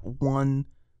off that one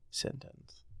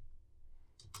sentence.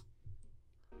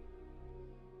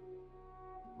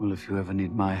 Well, if you ever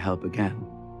need my help again,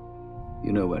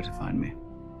 you know where to find me.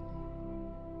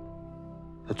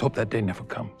 Let's hope that day never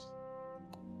comes.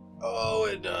 Oh,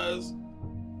 it does.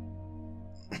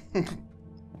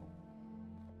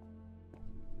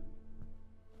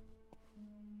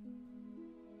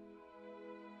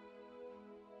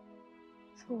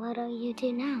 So what do you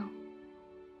do now?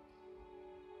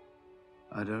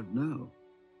 I don't know.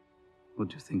 What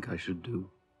do you think I should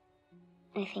do?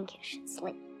 I think you should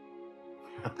sleep.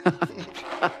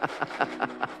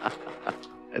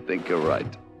 I think you're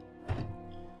right.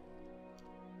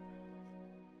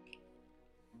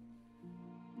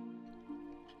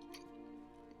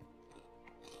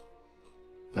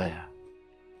 Leia.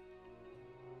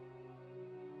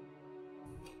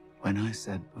 When I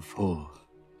said before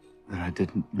that I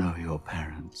didn't know your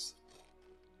parents,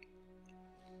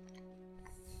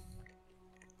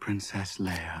 Princess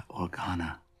Leia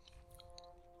Organa,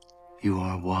 you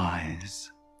are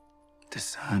wise,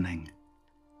 discerning,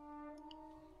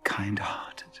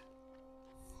 kind-hearted.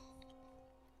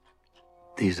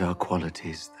 These are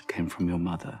qualities that came from your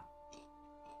mother.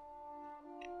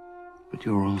 But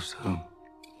you're also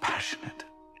passionate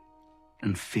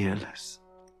and fearless,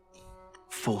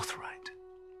 forthright.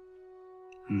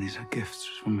 And these are gifts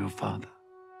from your father.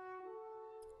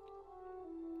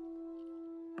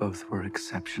 Both were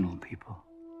exceptional people.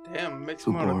 Damn, makes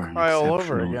who me want bore to an cry all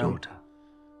over exceptional again. daughter.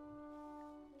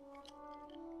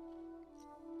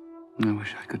 I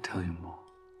wish I could tell you more.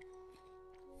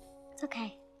 It's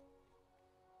okay.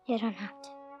 You don't have to.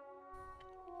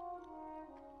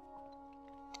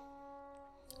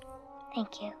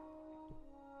 Thank you.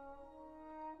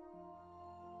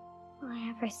 Will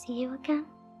I ever see you again?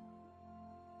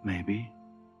 Maybe.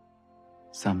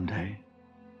 Someday.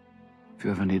 If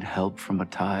you ever need help from a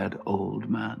tired old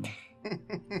man.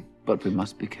 But we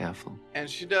must be careful. And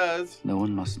she does. No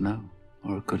one must know,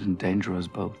 or it could endanger us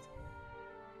both.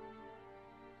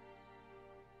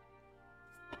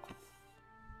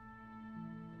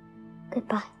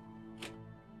 Goodbye.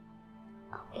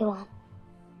 Obi-Wan.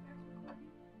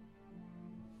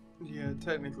 Yeah,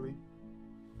 technically.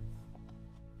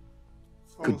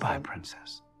 Goodbye,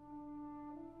 Princess.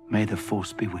 May the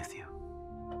Force be with you.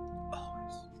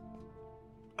 Always.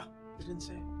 Oh, they didn't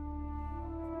say it.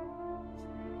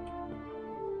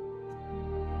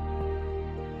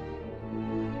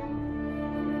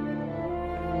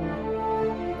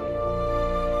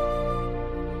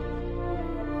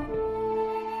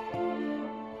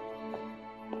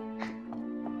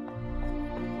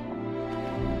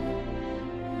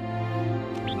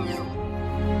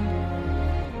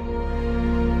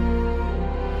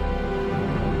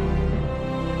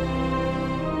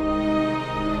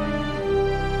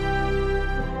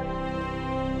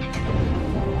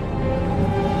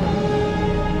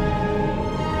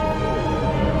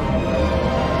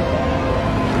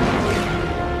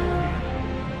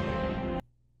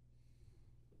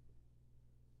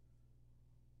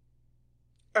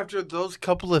 After those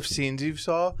couple of scenes you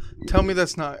saw, tell me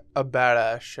that's not a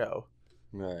badass show.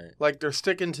 Right. Like, they're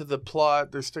sticking to the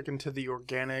plot, they're sticking to the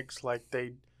organics, like,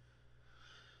 they're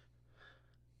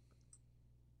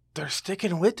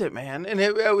sticking with it, man. And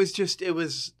it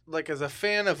was, like, as a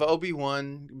fan of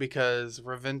Obi-Wan, because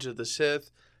Revenge of the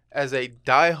Sith, as a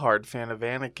diehard fan of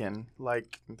Anakin,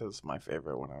 like, that was my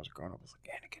favorite when I was growing up. I was like,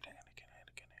 Anakin.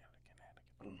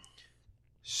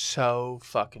 So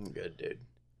fucking good, dude.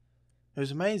 It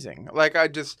was amazing. Like, I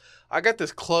got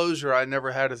this closure I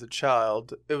never had as a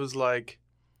child. It was like,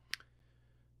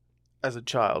 as a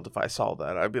child, if I saw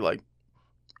that, I'd be like,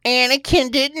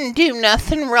 Anakin didn't do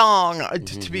nothing wrong.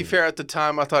 To be fair, at the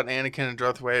time, I thought Anakin and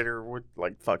Darth Vader were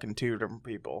like fucking two different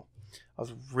people. I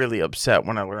was really upset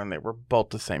when I learned they were both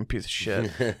the same piece of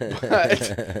shit.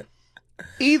 But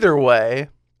either way,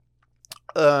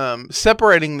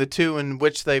 separating the two in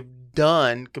which they've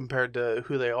done compared to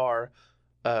who they are,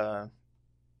 I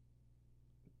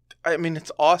mean,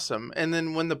 it's awesome. And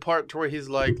then when the part to where he's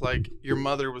like your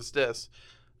mother was this,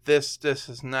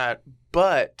 and that,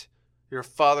 but your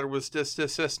father was this,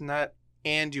 and that,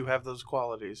 and you have those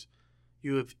qualities.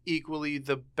 You have equally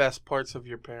the best parts of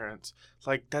your parents.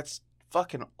 Like, that's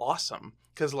fucking awesome.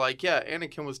 Because, like, yeah,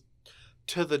 Anakin was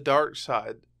to the dark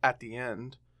side at the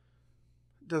end.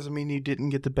 Doesn't mean you didn't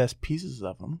get the best pieces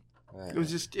of him. It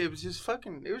was just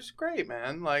fucking, it was great,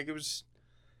 man. Like,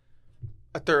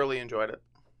 I thoroughly enjoyed it.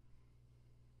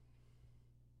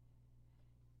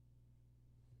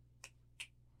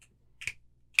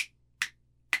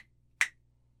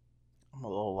 I'm a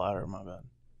little louder, my bad.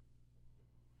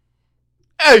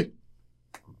 Hey!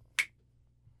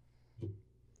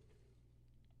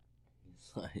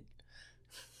 It's like...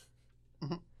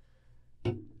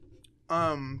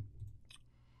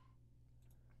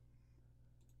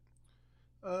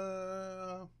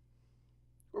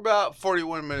 We're about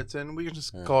 41 minutes in. We can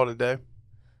just call it a day.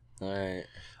 All right.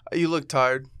 You look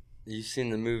tired. You seen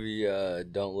the movie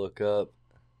Don't Look Up?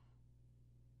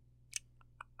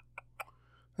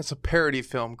 That's a parody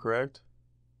film, correct?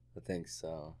 I think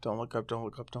so. Don't look up.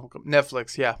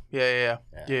 Netflix, yeah.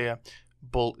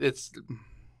 It's...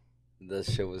 That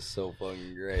shit was so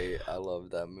fucking great. I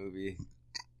love that movie.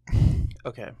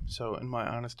 Okay, so in my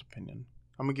honest opinion,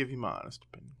 I'm going to give you my honest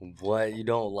opinion. What? You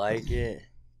don't like it?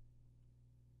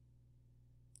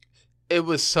 It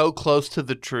was so close to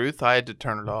the truth, I had to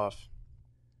turn it off.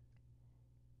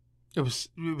 It was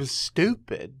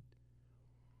stupid.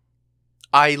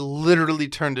 I literally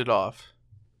turned it off.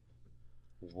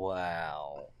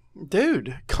 Wow.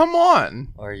 Dude, come on.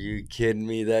 Are you kidding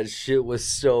me? That shit was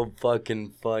so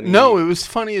fucking funny. No, it was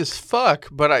funny as fuck,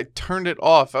 but I turned it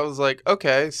off. I was like,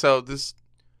 okay, so this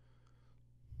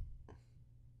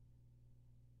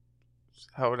is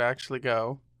how it actually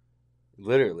go.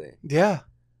 Literally. Yeah.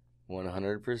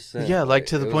 100%. Yeah, like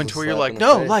to the point where you're like,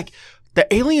 no, like the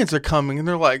aliens are coming, and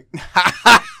they're like, ha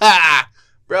ha ha,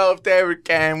 bro, if they ever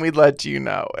came, we'd let you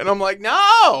know. And I'm like,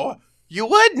 no, you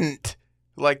wouldn't.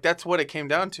 Like, that's what it came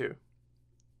down to.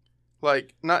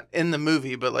 Like, not in the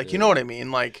movie, but like, you know what I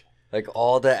mean? Like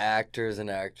all the actors and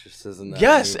actresses in that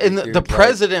yes, movie, and the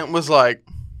president was like,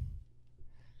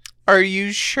 are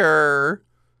you sure?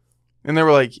 And they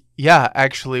were like, yeah,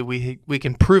 actually, we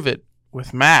can prove it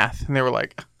with math. And they were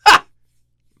like, ha!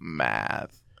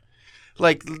 Math.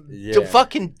 Like,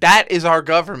 fucking, that is our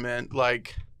government.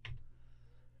 Like,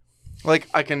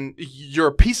 you're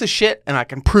a piece of shit and I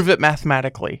can prove it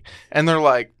mathematically. And they're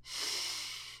like,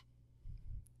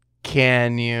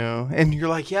 can you? And you're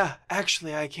like, yeah,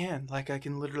 actually I can. Like, I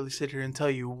can literally sit here and tell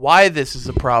you why this is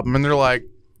a problem. And they're like,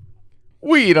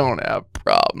 we don't have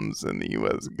problems in the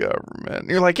U.S. government. And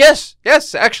you're like, yes,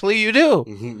 actually you do.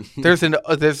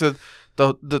 The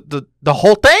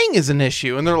whole thing is an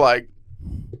issue. And they're like,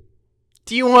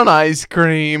 do you want ice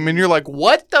cream? And you're like,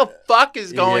 what the fuck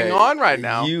is going on right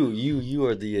now? You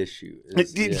are the issue.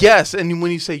 Yes, and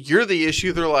when you say you're the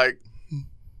issue, they're like,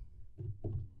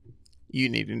 you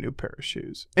need a new pair of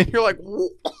shoes. And you're like,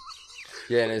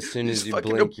 yeah, and as soon as you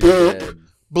blink, you're dead.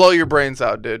 Blow your brains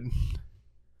out, dude.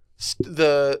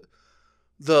 The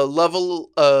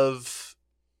level of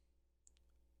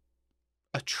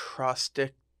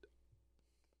the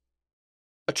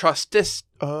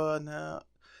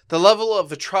level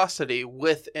of atrocity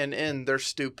with and in their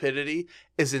stupidity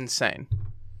is insane.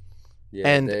 Yeah,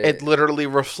 and it literally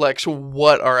reflects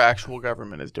what our actual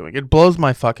government is doing. It blows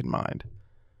my fucking mind.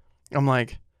 I'm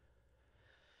like,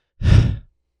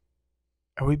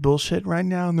 are we bullshit right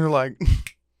now? And they're like,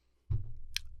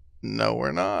 no,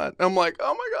 we're not. I'm like,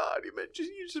 oh my God, you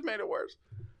just made it worse.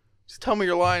 Just tell me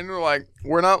you're lying. And they're like,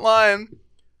 we're not lying.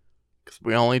 Because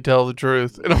we only tell the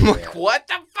truth. And I'm like, what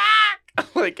the fuck?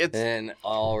 Like, it's... In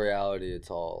all reality, it's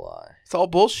all a lie. It's all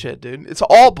bullshit, dude. It's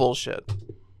all bullshit.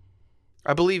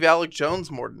 I believe Alex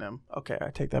Jones more than him. Okay, I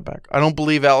take that back. I don't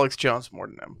believe Alex Jones more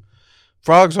than him.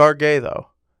 Frogs are gay, though.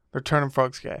 They're turning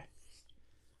frogs gay.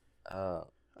 I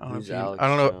don't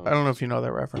know if you know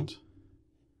that reference.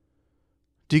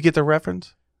 Do you get the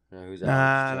reference? No, who's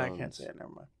Alex Jones? I can't say it.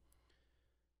 Never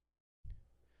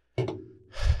mind.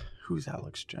 Who's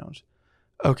Alex Jones?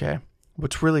 Okay.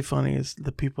 What's really funny is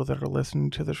the people that are listening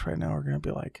to this right now are going to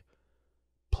be like,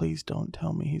 please don't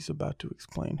tell me he's about to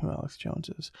explain who Alex Jones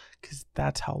is, because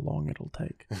that's how long it'll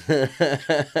take.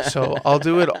 So I'll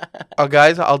do it.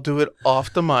 Guys, I'll do it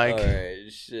off the mic. All right,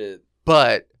 shit.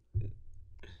 But,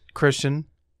 Christian,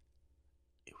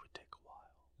 it would take a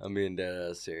while. I'm being dead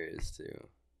ass serious, too.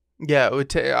 Yeah, it would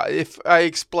take. If I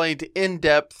explained in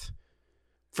depth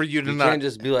for you to you not. can't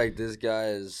just be like, this guy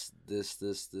is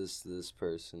this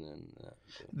person. And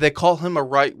They call him a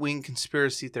right-wing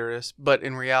conspiracy theorist, but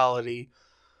in reality,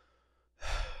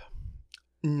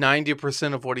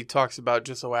 90% of what he talks about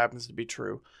just so happens to be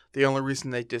true. The only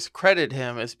reason they discredit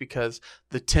him is because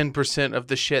the 10% of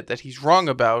the shit that he's wrong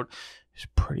about is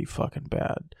pretty fucking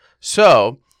bad.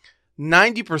 So,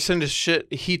 90% of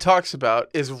shit he talks about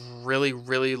is really,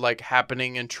 really, like,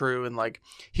 happening and true. And, like,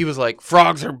 he was like,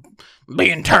 frogs are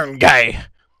being turned gay.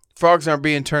 Frogs aren't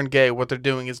being turned gay. What they're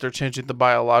doing is they're changing the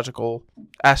biological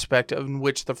aspect in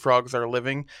which the frogs are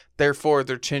living. Therefore,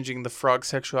 they're changing the frog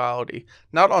sexuality.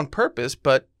 Not on purpose,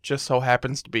 but just so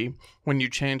happens to be. When you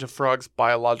change a frog's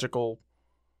biological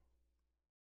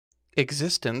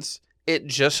existence, it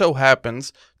just so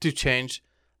happens to change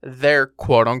their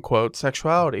quote-unquote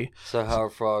sexuality. So how are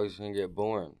frogs going to get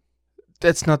born?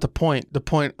 That's not the point. The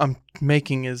point I'm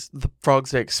making is the frogs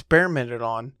they experimented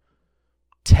on,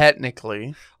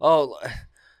 technically. Oh,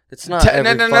 it's not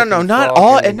every no, not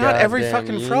all, and not every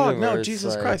fucking frog. No,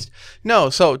 Jesus Christ.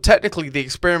 No, so technically the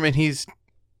experiment he's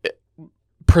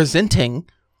presenting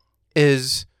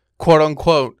is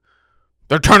quote-unquote,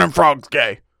 they're turning frogs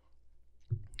gay.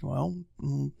 Well,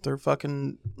 they're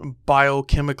fucking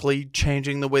biochemically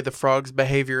changing the way the frog's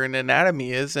behavior and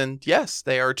anatomy is. And yes,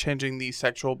 they are changing the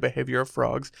sexual behavior of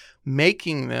frogs,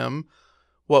 making them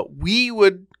what we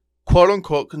would quote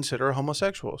unquote consider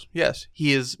homosexuals. Yes,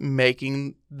 they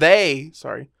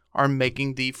are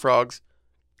making the frogs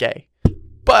gay.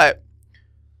 But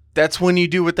that's when you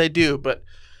do what they do. But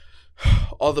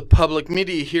all the public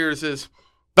media hears is,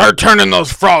 they're turning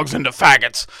those frogs into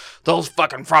faggots. Those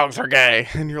fucking frogs are gay.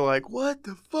 And you're like, what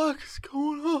the fuck is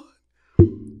going on?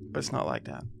 But it's not like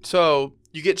that. So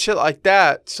you get shit like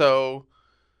that. So,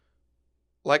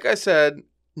 like I said,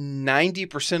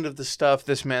 90% of the stuff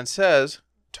this man says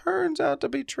turns out to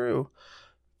be true.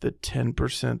 The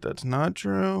 10% that's not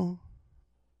true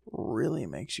really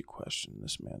makes you question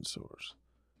this man's source.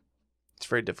 It's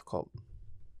very difficult.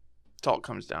 It's all it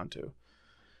comes down to.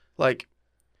 Like,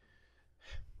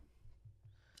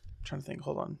 I'm trying to think.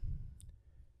 Hold on.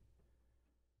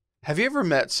 Have you ever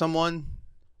met someone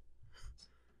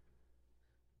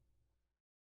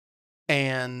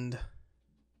and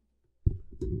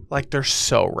like they're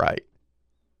so right?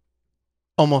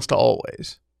 Almost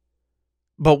always.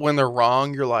 But when they're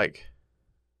wrong, you're like,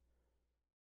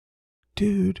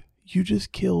 dude, you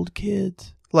just killed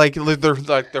kids. Like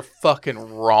they're fucking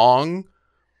wrong.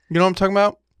 You know what I'm talking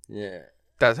about? Yeah.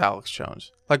 That's Alex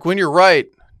Jones. Like when you're right,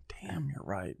 damn, you're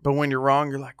right. But when you're wrong,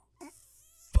 you're like,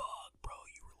 fuck, bro,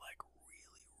 you were like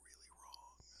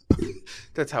really, really wrong.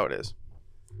 That's how it is.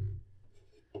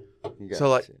 Gotcha.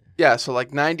 So like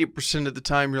 90% of the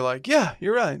time you're like, yeah,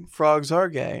 you're right. Frogs are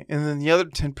gay. And then the other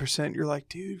 10% you're like,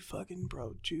 dude, fucking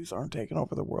bro, Jews aren't taking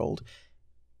over the world.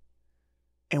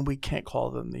 And we can't call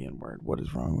them the N-word. What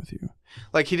is wrong with you?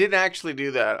 Like he didn't actually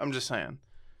do that. I'm just saying.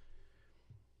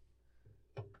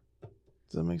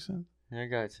 Does that make sense? I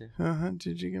got you. Uh-huh.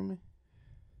 Did you get me?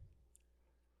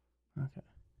 Okay.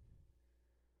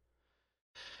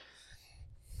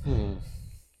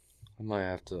 I might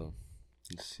have to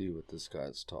see what this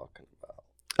guy's talking about.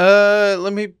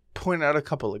 Let me point out a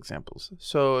couple examples.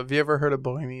 So, have you ever heard of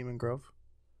Bohemian Grove?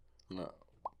 No.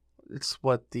 It's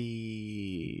it's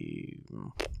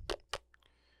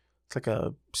like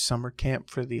a summer camp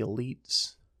for the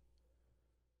elites.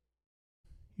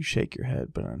 You shake your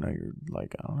head, but I know you're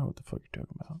like, I don't know what the fuck you're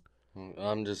talking about.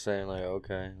 I'm just saying, like,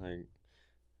 okay, like,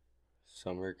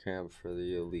 summer camp for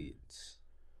the elites.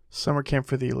 Summer camp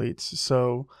for the elites.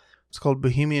 So, it's called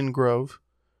Bohemian Grove.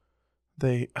 Oh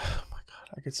my God,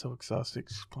 I get so exhausted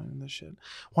explaining this shit.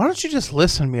 Why don't you just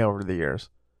listen to me over the years?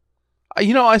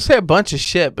 You know, I say a bunch of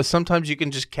shit, but sometimes you can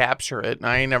just capture it, and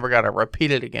I ain't never got to repeat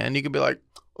it again. You can be like,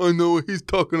 I know what he's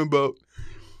talking about.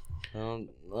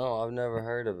 No, I've never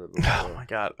heard of it Oh before. my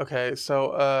god. Okay,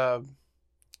 so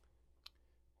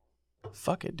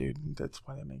fuck it, dude. That's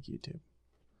why they make YouTube.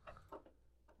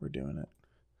 We're doing it.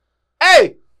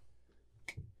 Hey!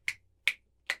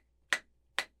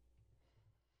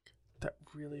 That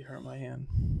really hurt my hand.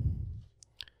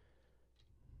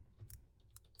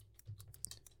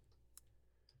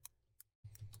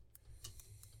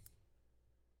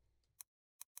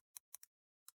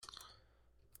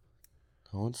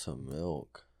 I want some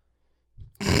milk.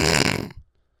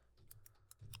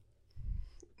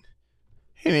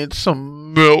 He needs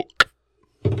some milk.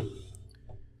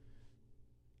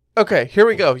 Okay, here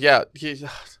we go. Yeah.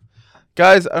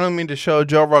 Guys, I don't mean to show a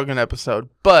Joe Rogan episode,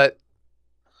 but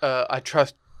I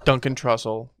trust Duncan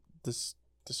Trussell. This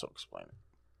will explain it.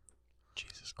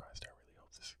 Jesus Christ, I really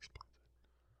hope this explains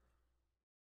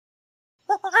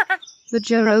it. The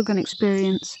Joe Rogan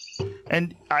Experience.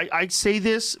 And I say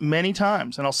this many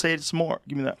times, and I'll say it some more.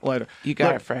 Give me that lighter. You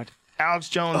got it, Fred. Alex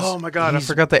Jones. Oh my God, I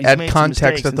forgot to he's add made some context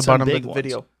mistakes at and the some bottom of big the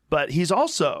video. ones. But he's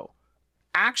also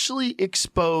actually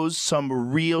exposed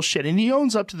some real shit, and he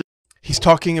owns up to the. He's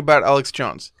talking about Alex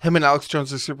Jones. Him and Alex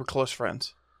Jones are super close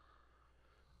friends.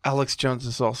 Alex Jones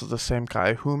is also the same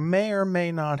guy who may or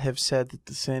may not have said that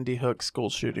the Sandy Hook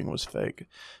school shooting was fake.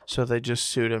 So they just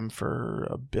sued him for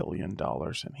 $1 billion.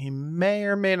 And he may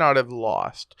or may not have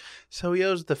lost. So he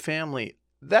owes the family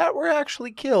that were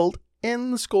actually killed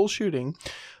in the school shooting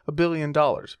 $1 billion.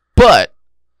 But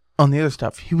on the other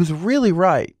stuff, he was really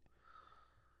right.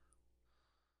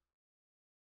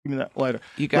 Give me that lighter.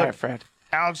 You got it, Fred.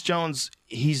 Alex Jones,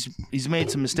 he's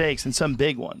made some mistakes and some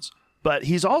big ones, but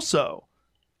he's also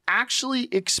actually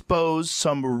exposed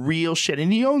some real shit,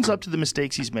 and he owns up to the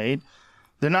mistakes he's made.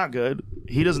 They're not good.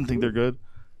 He doesn't think they're good.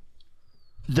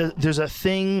 There's a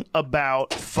thing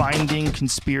about finding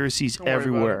conspiracies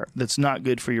everywhere that's not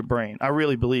good for your brain. I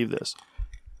really believe this.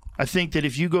 I think that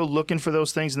if you go looking for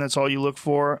those things and that's all you look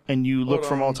for, and you look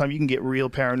for them all the time, you can get real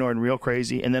paranoid and real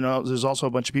crazy. And then there's also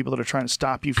a bunch of people that are trying to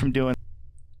stop you from doing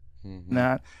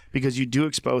that because you do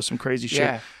expose some crazy shit.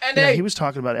 Yeah. And he was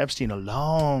talking about Epstein a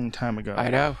long time ago. I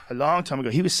know. A long time ago.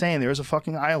 He was saying there's a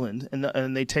fucking island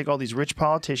and they take all these rich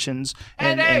politicians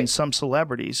and some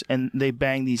celebrities and they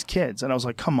bang these kids. And I was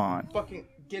like, come on. Fucking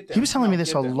get them. He was telling me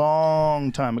this a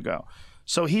long time ago.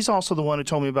 So he's also the one who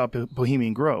told me about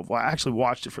Bohemian Grove. Well, I actually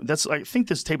watched it. I think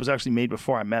this tape was actually made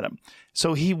before I met him.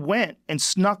 So he went and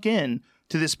snuck in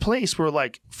to this place where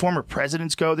like former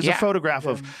presidents go. There's a photograph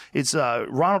of it's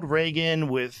Ronald Reagan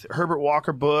with Herbert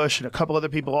Walker Bush and a couple other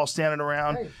people all standing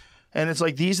around. Hey. And it's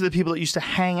like these are the people that used to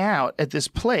hang out at this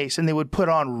place, and they would put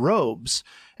on robes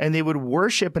and they would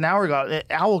worship an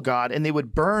owl god, and they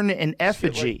would burn an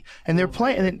effigy. And they're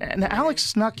playing. And Alex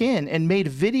snuck in and made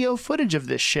video footage of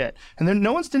this shit. And then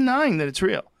no one's denying that it's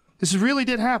real. This really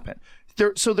did happen.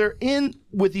 They're in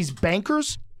with these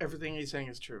bankers. Everything he's saying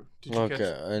is true. Did you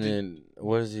Okay, I mean,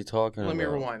 what is he talking about? Let me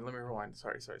rewind.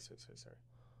 Sorry.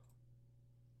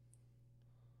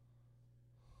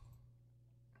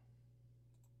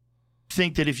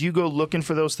 Think that if you go looking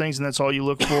for those things and that's all you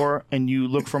look for, and you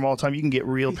look for them all the time, you can get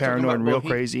real paranoid and real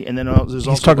crazy. And then there's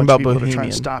also a bunch of people that are trying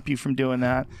to stop you from doing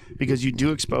that because you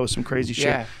do expose some crazy shit.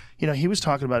 Yeah. You know, he was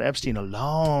talking about Epstein a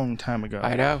long time ago.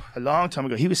 I know. A long time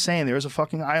ago. He was saying there's a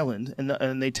fucking island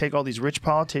and they take all these rich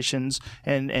politicians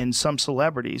and some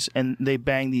celebrities and they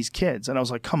bang these kids. And I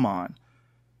was like, come on.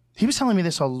 He was telling me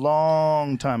this a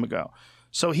long time ago.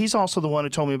 So he's also the one who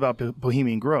told me about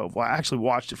Bohemian Grove. Well, I actually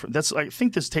watched it. I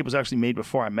think this tape was actually made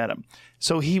before I met him.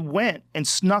 So he went and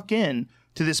snuck in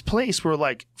to this place where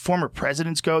like former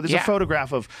presidents go. There's a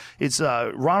photograph of it's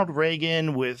Ronald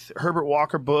Reagan with Herbert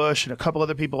Walker Bush and a couple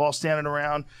other people all standing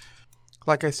around.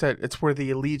 Like I said, it's where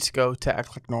the elites go to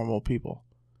act like normal people.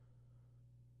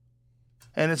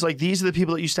 And it's like these are the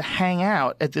people that used to hang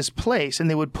out at this place, and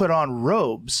they would put on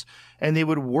robes and they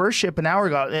would worship an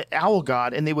owl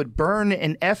god, and they would burn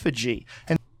an effigy.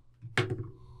 And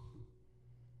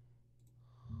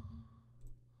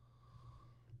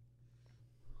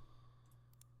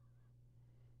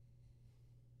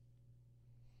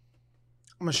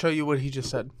I'm gonna show you what he just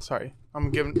said. Sorry,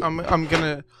 I'm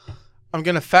gonna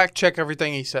fact check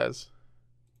everything he says.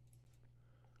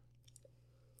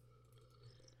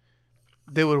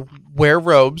 They would wear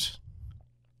robes.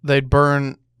 They'd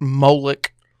burn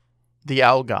Moloch, the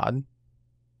owl god,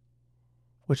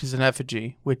 which is an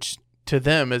effigy, which to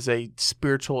them is a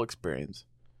spiritual experience.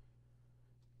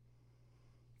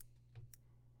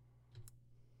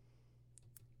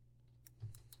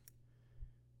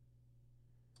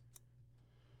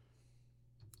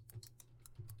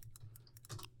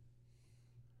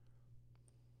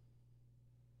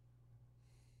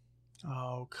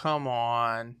 Oh, come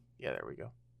on. Yeah, there we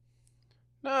go.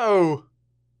 No.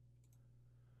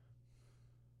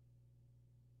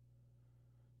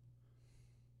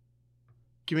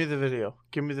 Give me the video.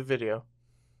 Give me the video.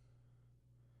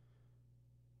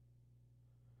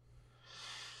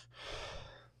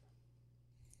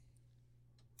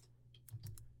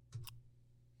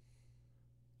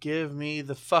 Give me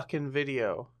the fucking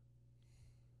video.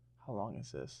 How long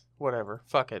is this? Whatever.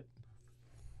 Fuck it.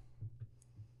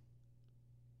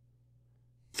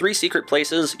 3 secret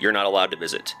places you're not allowed to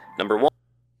visit. Number 1,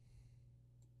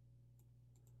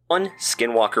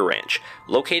 Skinwalker Ranch.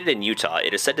 Located in Utah,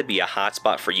 it is said to be a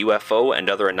hotspot for UFO and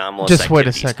other anomalous Just activities, wait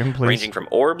a second, please. ranging from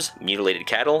orbs, mutilated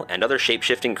cattle, and other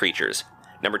shape-shifting creatures.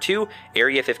 Number 2,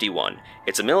 Area 51.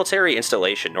 It's a military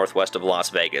installation northwest of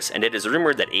Las Vegas, and it is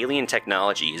rumored that alien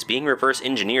technology is being reverse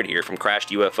engineered here from crashed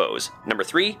UFOs. Number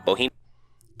 3, Bohemian.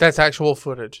 That's actual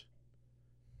footage.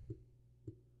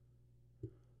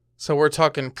 So we're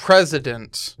talking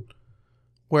presidents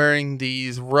wearing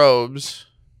these robes.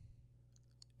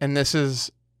 And this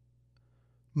is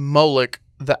Moloch,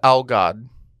 the owl god.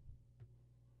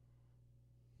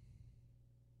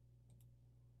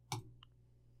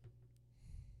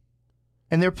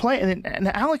 And they're playing, and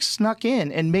Alex snuck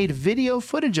in and made video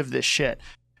footage of this shit.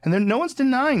 And then no one's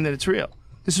denying that it's real.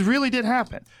 This really did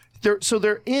happen. So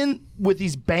they're in with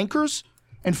these bankers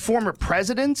and former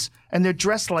presidents, and they're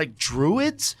dressed like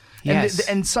druids. Yes.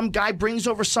 And some guy brings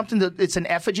over something that it's an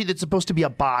effigy that's supposed to be a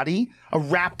body, a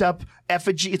wrapped up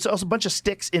effigy. It's also a bunch of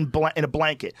sticks in a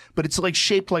blanket, but it's like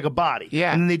shaped like a body.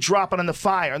 Yeah. And then they drop it on the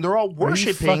fire, and they're all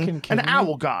worshiping an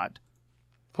owl god.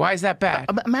 Why is that bad?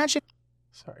 Imagine.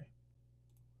 Sorry.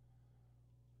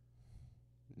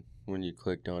 When you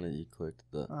clicked on it, you clicked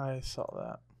the... I saw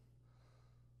that.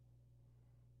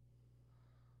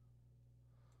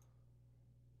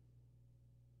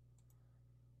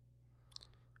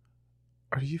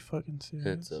 Are you fucking serious?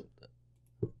 It's up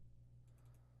there.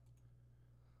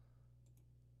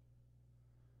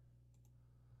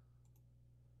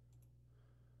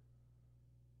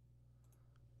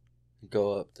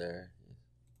 Go up there.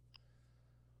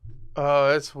 Oh,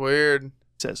 that's weird. It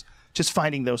says, just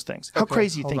finding those things. How Okay,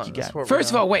 crazy you hold think on, you that's get? where we're First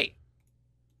of going. all, wait.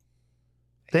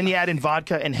 Then you add in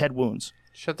vodka and head wounds.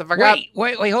 Shut the fuck up.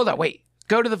 Wait, hold on, wait.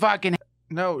 Go to the fucking...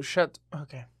 No, shut.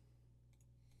 Okay.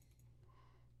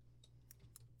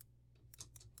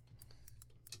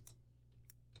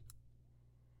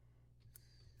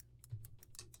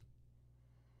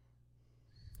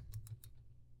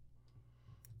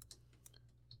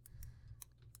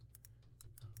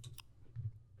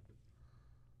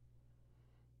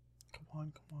 Come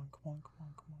on.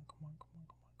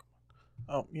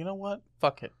 Oh, you know what?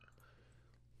 Fuck it.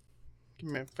 Give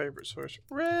me my favorite source.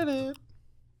 Reddit.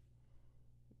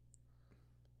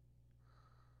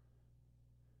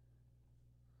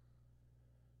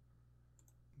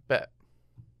 Bet.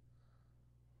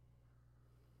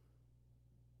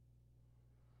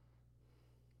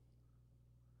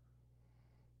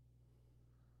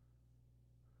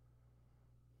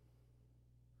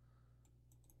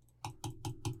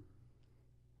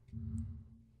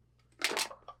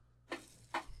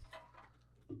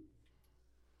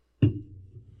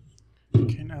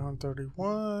 Okay, now I'm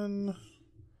 31.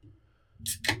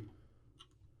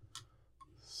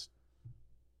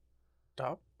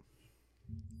 Stop.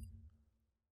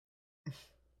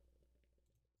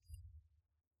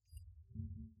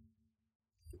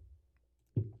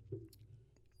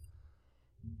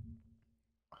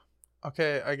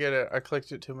 Okay, I get it. I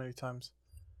clicked it too many times.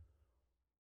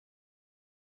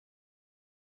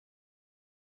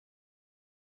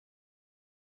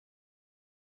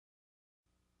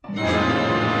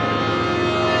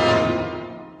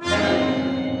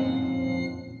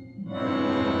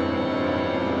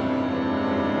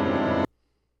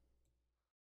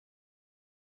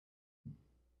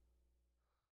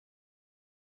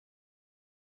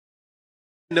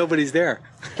 Nobody's there.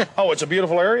 Oh, it's a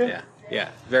beautiful area? Yeah,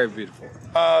 very beautiful.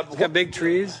 It's got big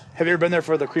trees. Have you ever been there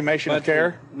for the cremation of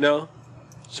care? No.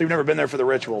 So you've never been there for the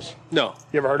rituals? No.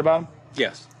 You ever heard about them?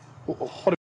 Yes.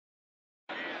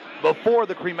 Before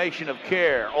the cremation of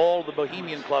care, all the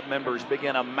Bohemian Club members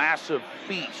begin a massive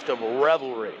feast of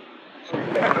revelry.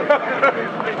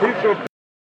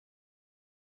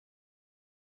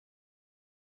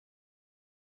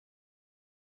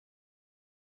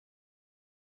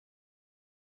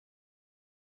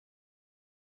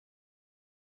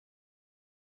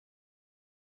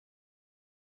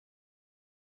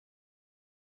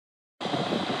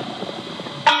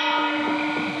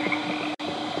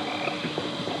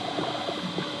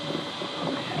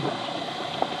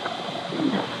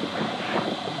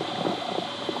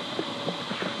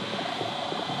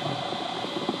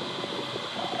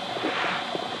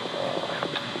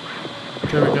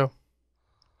 Here we go.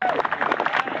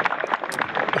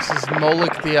 This is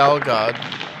Moloch the Owl God.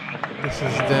 This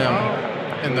is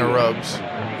them in their robes.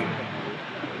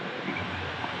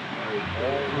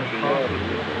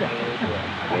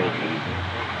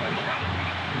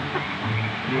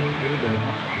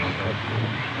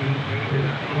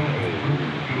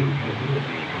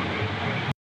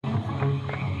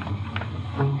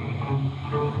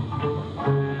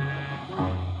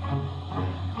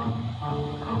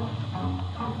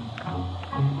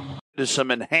 To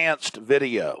some enhanced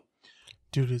video.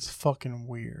 Dude, it's fucking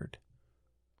weird.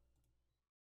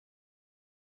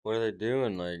 What are they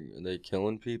doing? Like, are they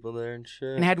killing people there and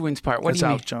shit? And Headwinds part. What That's do you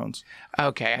Alex mean? Jones.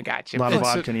 Okay, I got you. A lot of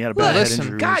vodka and he had a bad head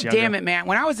injury. God damn it, man.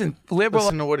 When I was in liberal...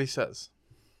 Listen to what he says.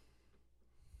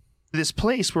 This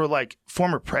place where like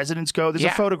former presidents go. There's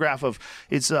a photograph of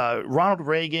it's Ronald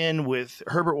Reagan with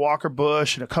Herbert Walker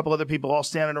Bush and a couple other people all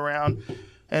standing around.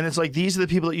 And it's like these are the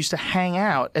people that used to hang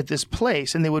out at this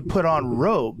place and they would put on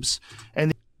robes.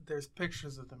 And there's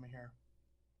pictures of them here.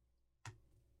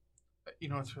 You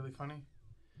know what's really funny?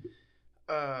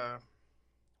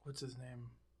 What's his name?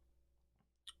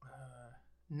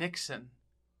 Nixon.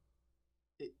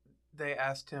 They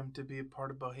asked him to be a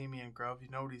part of Bohemian Grove. You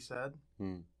know what he said?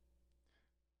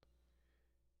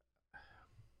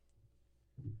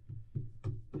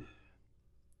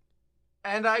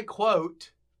 And I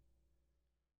quote,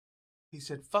 he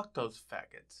said, "Fuck those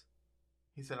faggots."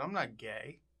 He said, "I'm not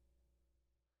gay."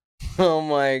 Oh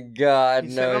my God,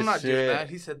 He no said, "I'm not shit. doing that."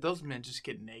 He said, "Those men just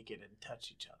get naked and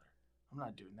touch each other. I'm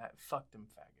not doing that. Fuck them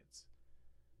faggots."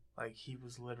 Like, he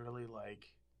was literally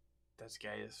like, that's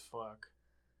gay as fuck.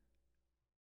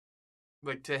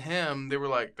 Like, to him, they were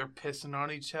like, they're pissing on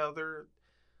each other.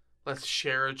 Let's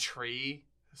share a tree,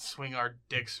 swing our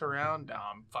dicks around.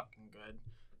 Nah, I'm fucking good.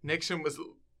 Nixon was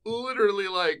literally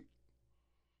like,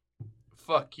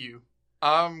 fuck you.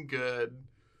 I'm good.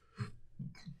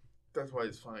 That's why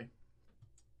it's funny.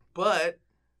 But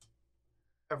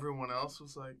everyone else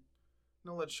was like,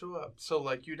 no, let's show up. So,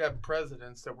 like, you'd have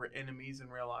presidents that were enemies in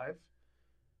real life.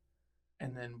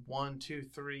 And then 1, 2,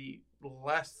 3,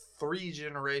 last 3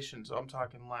 generations, I'm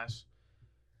talking last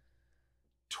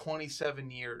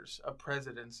 27 years of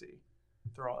presidency,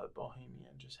 they're all at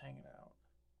Bohemian just hanging out.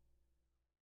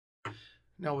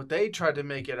 Now, what they tried to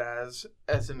make it as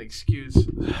an excuse,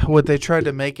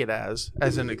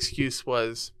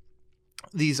 was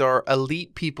these are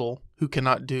elite people who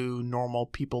cannot do normal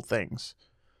people things.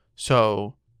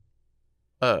 So,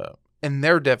 in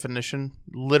their definition,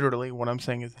 literally what I'm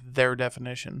saying is their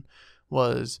definition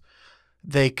was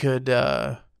they could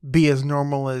be as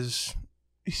normal as,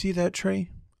 you see that tree?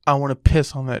 I want to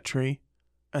piss on that tree,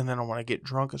 and then I want to get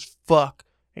drunk as fuck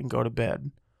and go to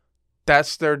bed.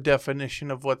 That's their definition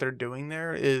of what they're doing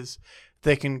there, is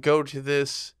they can go to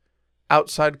this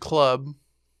outside club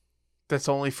that's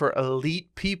only for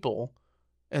elite people,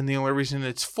 and the only reason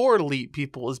it's for elite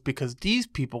people is because these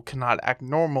people cannot act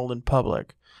normal in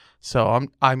public. So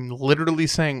I'm literally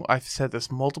saying, I've said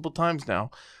this multiple times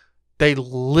now, they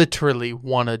literally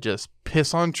want to just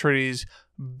piss on trees,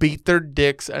 beat their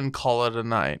dicks, and call it a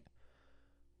night.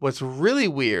 What's really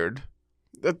weird,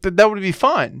 that would be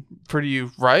fine for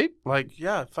you, right? Like,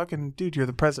 yeah, fucking dude, you're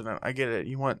the president. I get it.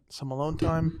 You want some alone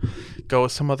time? Go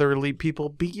with some other elite people,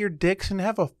 beat your dicks, and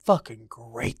have a fucking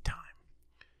great time.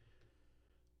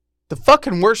 The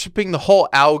fucking worshiping the whole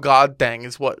owl god thing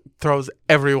is what throws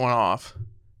everyone off.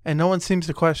 And no one seems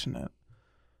to question it.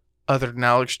 Other than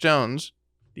Alex Jones,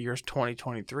 the year's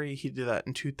 2023, he did that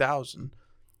in 2000.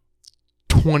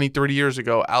 30 years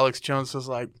ago, Alex Jones was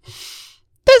like,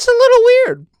 that's a little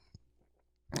weird.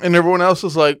 And everyone else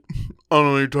was like, I don't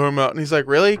know what you're talking about. And he's like,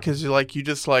 really? Because you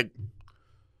just like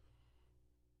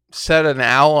set an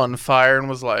owl on fire and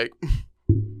was like,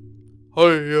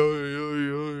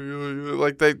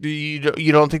 like that.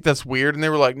 You don't think that's weird? And they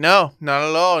were like, no, not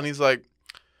at all. And he's like,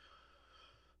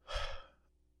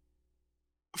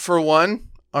 for one,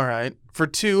 all right. For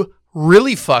two,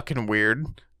 really fucking weird.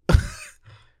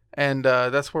 And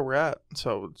that's where we're at.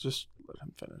 So just let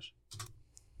him finish.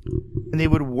 And they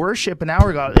would worship an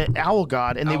owl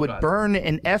god, and they would burn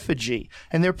an effigy.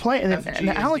 And they're playing. And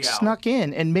Alex snuck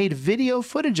in and made video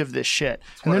footage of this shit.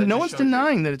 And then no one's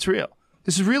denying that it's real.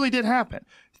 This really did happen.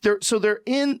 They're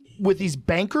in with these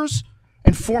bankers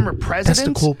and former presidents.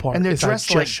 That's the cool part. And they're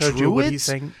dressed like showed druids. You what he's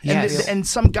saying. Yes. And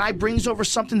some guy brings over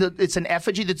something that it's an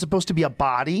effigy that's supposed to be a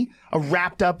body, a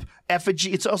wrapped up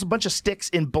effigy. It's also a bunch of sticks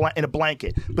in a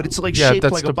blanket, but it's like shaped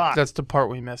like a body. That's the part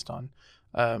we missed on.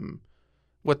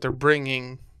 What they're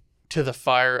bringing to the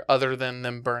fire, other than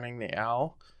them burning the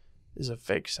owl, is a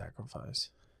fake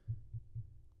sacrifice.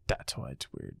 That's why it's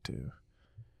weird too.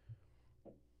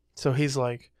 So he's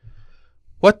like,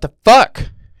 what the fuck?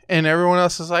 And everyone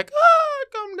else is like,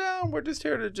 calm down. We're just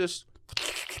here to just...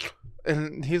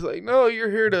 And he's like, no, you're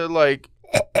here to like...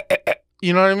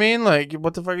 You know what I mean? Like,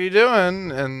 what the fuck are you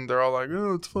doing? And they're all like,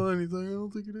 oh, it's fine. He's like, I don't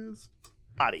think it is.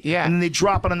 Yeah. And then they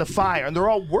drop it on the fire, and they're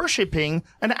all worshiping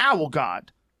an owl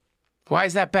god. Why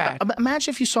is that bad?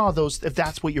 Imagine if you saw those, if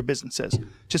that's what your business is,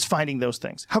 just finding those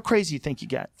things. How crazy do you think you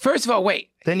get? First of all,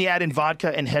 wait. Then you add in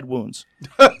vodka and head wounds.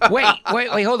 wait,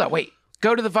 hold on, wait.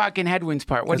 Go to the vodka and head wounds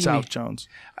part. What That's do you Alex mean? Jones.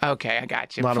 Okay, I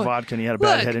got you. A lot of vodka, and he had a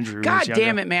bad head injury. God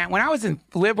damn it, man. When I was in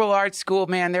liberal arts school,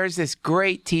 man, there's this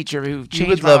great teacher who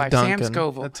changed my love life, Duncan. Sam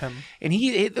Scoville. That's him. And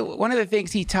one of the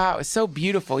things he taught was so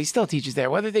beautiful. He still teaches there.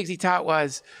 One of the things he taught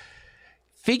was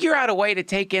figure out a way to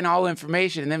take in all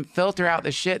information and then filter out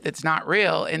the shit that's not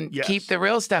real and keep the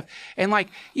real stuff. And like,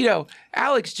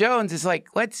 Alex Jones is like,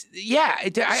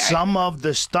 some of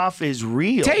the stuff is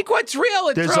real. Take what's real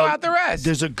and throw out the rest.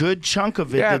 There's a good chunk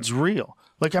of it that's real.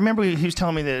 Like, I remember he was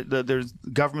telling me that there's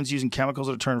governments using chemicals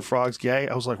that turn frogs gay.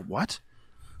 I was like, what?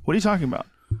 What are you talking about?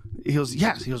 He goes,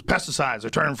 yes. He goes, pesticides are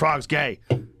turning frogs gay.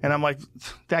 And I'm like,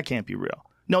 that can't be real.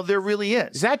 No, there really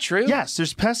is. Is that true? Yes,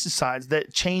 there's pesticides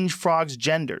that change frogs'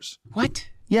 genders. What?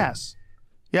 Yes.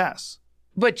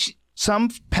 But some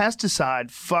pesticide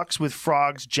fucks with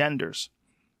frogs' genders.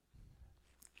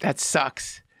 That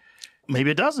sucks. Maybe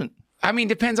it doesn't. I mean,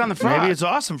 depends on the frog. Maybe it's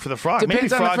awesome for the frog.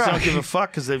 Depends Maybe on the frogs frog. don't give a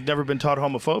fuck because they've never been taught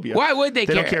homophobia. Why would they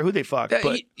care? They don't care who they fuck.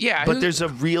 But there's a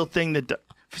real thing that...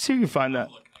 See if you can find that.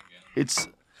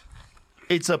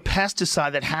 It's a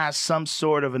pesticide that has some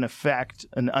sort of an effect,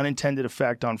 an unintended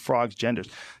effect on frogs' genders.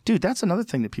 Dude, that's another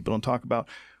thing that people don't talk about.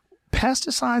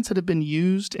 Pesticides that have been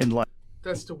used in like...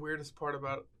 That's the weirdest part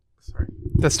about...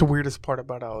 That's the weirdest part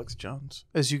about Alex Jones,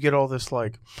 is you get all this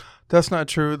like, that's not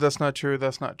true, that's not true,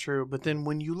 that's not true. But then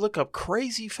when you look up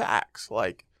crazy facts,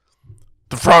 like,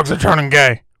 the frogs are turning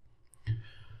gay.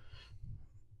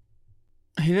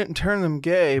 He didn't turn them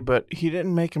gay, but he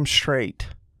didn't make them straight.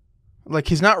 Like,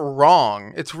 he's not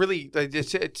wrong. It's really,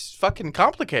 it's fucking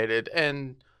complicated.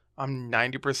 And I'm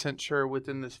 90% sure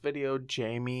within this video,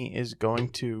 Jamie is going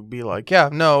to be like, yeah,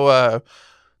 no,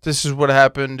 this is what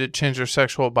happened. It changed their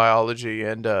sexual biology,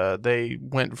 and they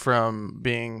went from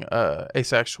being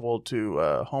asexual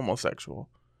to homosexual.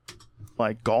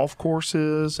 Like golf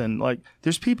courses, and like,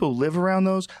 there's people who live around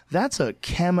those. That's a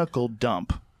chemical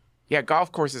dump. Yeah,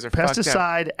 golf courses are fucked up.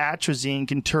 Pesticide atrazine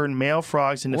can turn male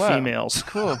frogs into females.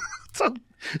 Cool.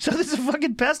 So there's a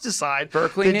fucking pesticide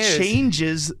Berkeley that News.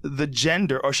 changes the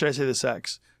gender, or should I say the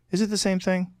sex? Is it the same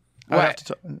thing? We'll have to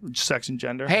talk, sex and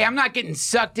gender. Hey, I'm not getting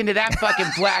sucked into that fucking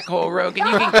black hole, Rogan.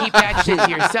 You can keep that shit to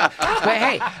yourself. But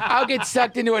hey, I'll get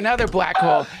sucked into another black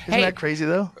hole. Isn't that crazy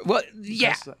though? Well,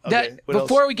 yeah. Okay, what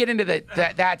Before else? we get into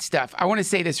that stuff, I want to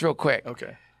say this real quick.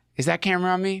 Okay. Is that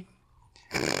camera on me?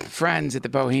 Friends at the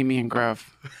Bohemian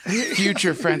Grove.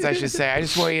 Future friends, I should say. I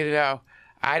just want you to know,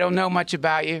 I don't know much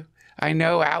about you. I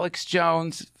know Alex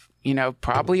Jones,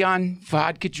 probably on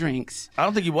vodka drinks. I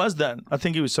don't think he was then. I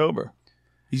think he was sober.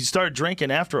 He started drinking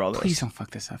after all this. Please don't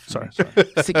fuck this up. Sorry.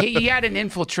 So he had an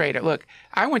infiltrator. Look,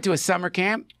 I went to a summer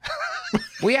camp.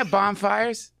 We have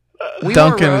bonfires. We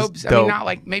Duncan wore is robes. I dope. mean, not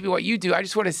like maybe what you do. I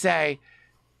just want to say,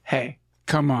 hey,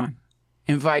 come on.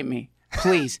 Invite me.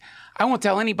 Please. I won't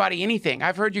tell anybody anything.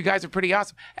 I've heard you guys are pretty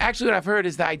awesome. Actually, what I've heard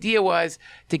is the idea was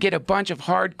to get a bunch of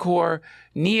hardcore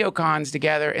neocons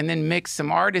together and then mix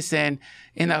some artists in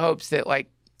the hopes that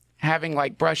having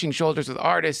brushing shoulders with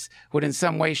artists would in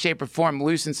some way, shape, or form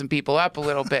loosen some people up a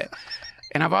little bit.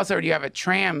 And I've also heard you have a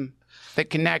tram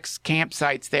that connects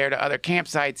campsites there to other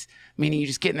campsites, meaning you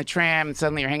just get in the tram and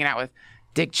suddenly you're hanging out with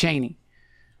Dick Cheney.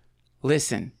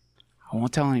 Listen, I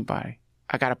won't tell anybody.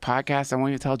 I got a podcast. I won't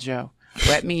even tell Joe.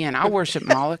 Let me in. I'll worship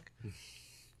Moloch.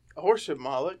 I worship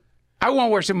Moloch. I won't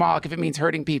worship Moloch if it means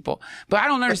hurting people. But I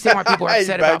don't understand why people are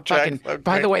upset about fucking.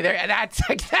 By the way, that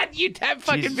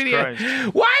fucking Jesus video.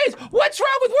 Christ. What's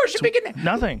wrong with worshiping?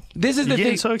 Nothing. This is You're the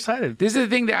getting thing. so excited. This is the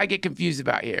thing that I get confused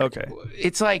about here. Okay.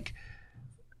 It's like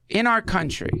in our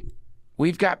country,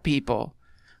 we've got people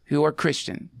who are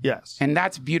Christian. Yes. And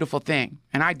that's a beautiful thing.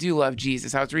 And I do love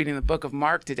Jesus. I was reading the book of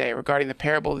Mark today regarding the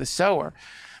parable of the sower.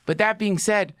 But that being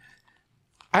said,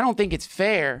 I don't think it's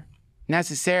fair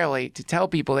necessarily to tell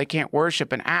people they can't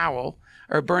worship an owl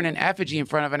or burn an effigy in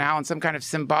front of an owl in some kind of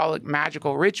symbolic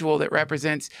magical ritual that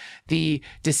represents the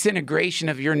disintegration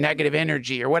of your negative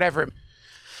energy or whatever.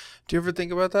 Do you ever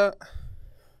think about that?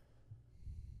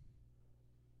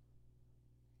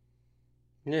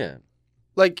 Yeah.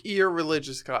 Like, you're a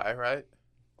religious guy, right?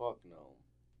 Fuck no.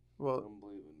 Well,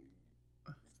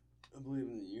 I believe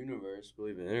in the universe,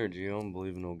 believe in energy. I don't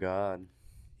believe in no God.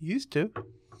 You used to.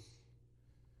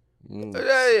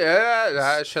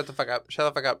 Shut the fuck up.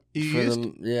 Shut the fuck up. You used?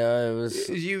 It was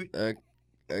You.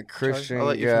 a Christian I'll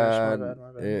let you finish. God.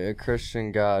 My bad. A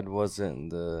Christian God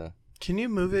wasn't the. Can you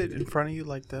move it in front of you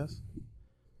like this?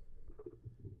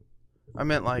 I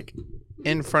meant like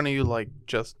in front of you, like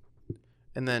just,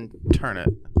 and then turn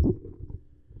it.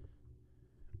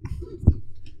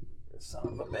 Son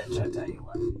of a bitch! I tell you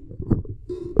what.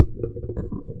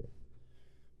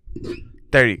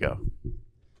 There you go.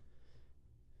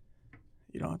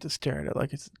 You don't have to stare at it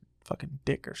like it's fucking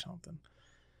dick or something.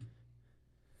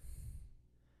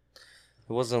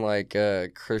 It wasn't like a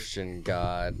Christian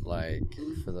God, like,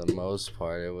 for the most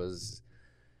part. It was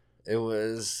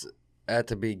at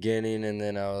the beginning, and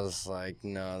then I was like,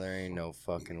 no, there ain't no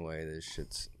fucking way this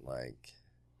shit's, like,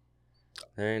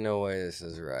 there ain't no way this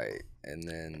is right. And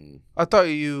then... I thought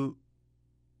you...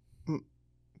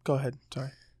 Go ahead,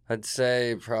 sorry. I'd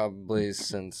say probably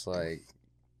since, like,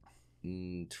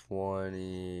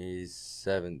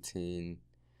 2017,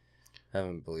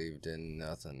 haven't believed in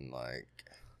nothing, like...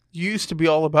 You used to be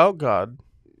all about God.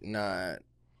 Not.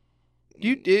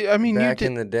 You did. I mean, back you did.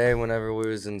 in the day, whenever we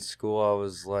was in school, I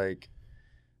was like,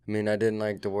 I mean, I didn't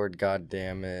like the word "God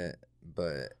damn it,"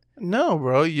 but no,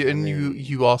 bro.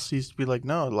 You also used to be like,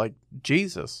 no, like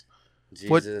Jesus.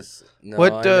 Jesus. No,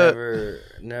 what? I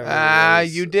never.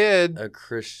 Was you did. A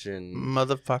Christian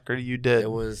motherfucker. You did.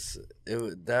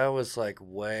 That was like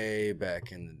way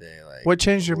back in the day. Like, what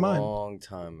changed your mind? A long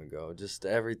time ago. Just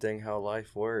everything, how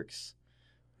life works.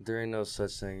 There ain't no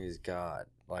such thing as God.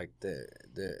 Like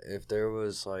if there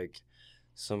was like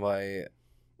somebody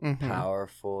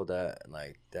powerful that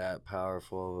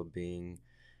powerful of a being,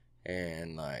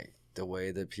 and like the way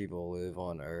that people live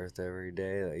on Earth every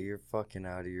day, like you're fucking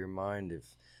out of your mind.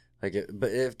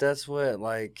 But if that's what,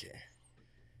 like,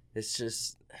 it's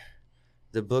just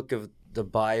the book of the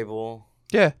Bible.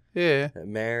 Yeah.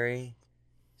 Mary,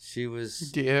 she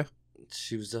was a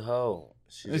hoe.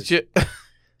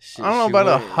 I don't know about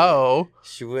a hoe.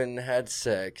 She wouldn't have had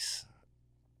sex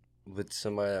with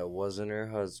somebody that wasn't her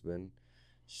husband.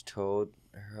 She told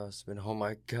her husband, "Oh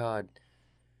my God,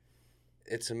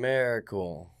 it's a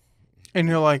miracle." And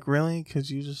you're like, really? Because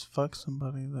you just fucked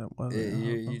somebody that wasn't.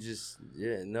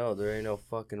 No, there ain't no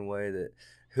fucking way that.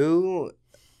 Who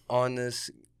on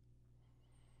this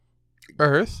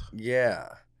Earth? Yeah,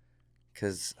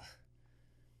 because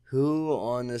who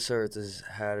on this earth has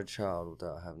had a child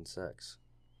without having sex?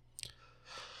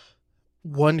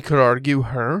 One could argue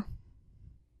her.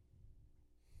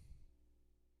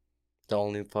 The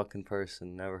only fucking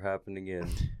person. Never happened again.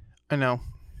 I know.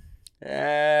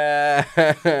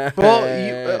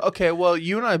 Well,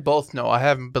 you and I both know I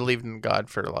haven't believed in God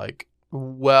for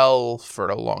for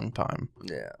a long time.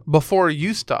 Yeah. Before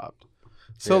you stopped.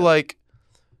 So like,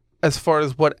 as far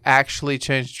as what actually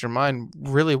changed your mind,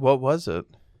 really, what was it?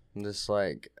 Just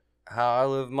like how I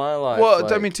live my life. Well,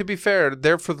 like, I mean, to be fair,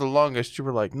 there for the longest, you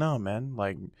were like, no, man,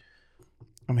 like,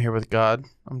 I'm here with God.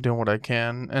 I'm doing what I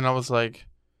can. And I was like,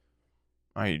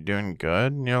 are you doing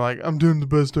good? And you're like, I'm doing the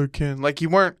best I can. Like, you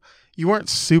weren't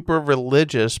super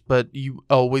religious, but you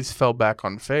always fell back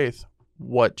on faith.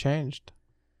 What changed?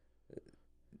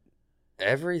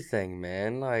 Everything,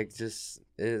 man. Like, there's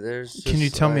just, can you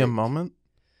tell me a moment?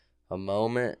 A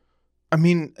moment? I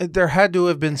mean, there had to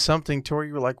have been something to where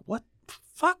you were like, what?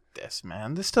 Fuck this,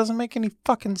 man. This doesn't make any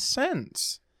fucking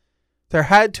sense. There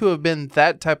had to have been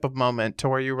that type of moment to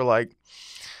where you were like,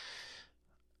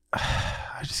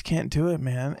 I just can't do it,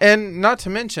 man. And not to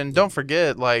mention, don't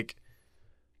forget, like,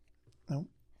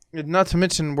 not to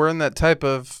mention we're in that type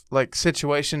of like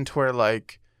situation to where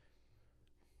like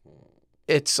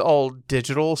it's all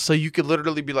digital, so you could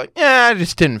literally be like, yeah, I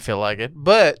just didn't feel like it.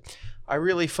 But I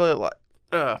really feel like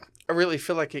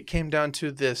it came down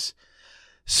to this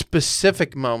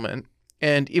specific moment,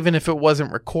 and even if it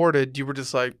wasn't recorded, you were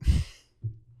just like,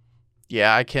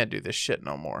 yeah, I can't do this shit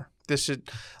no more. This should,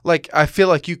 like, I feel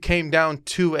like you came down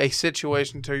to a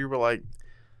situation until you were like,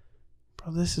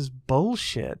 bro, this is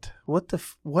bullshit.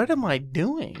 What am I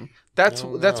doing? That's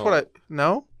what I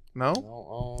no.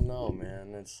 Oh no,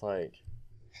 man. It's like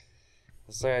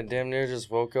I damn near just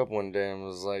woke up one day and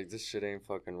was like, this shit ain't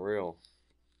fucking real.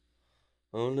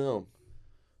 Oh no.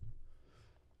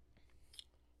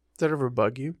 Did that ever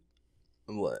bug you?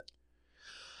 What?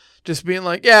 Just being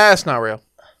like, yeah, it's not real.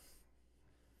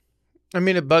 I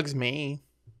mean, it bugs me.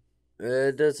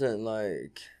 It doesn't,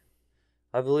 like,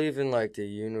 I believe in, like, the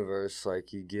universe,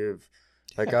 like, you give,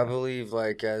 like, I believe,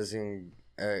 like, as in,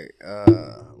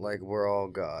 like, we're all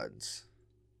gods.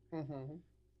 Mm-hmm.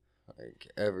 Like,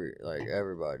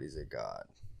 everybody's a god,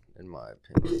 in my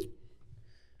opinion.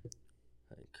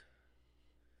 Like,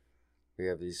 we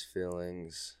have these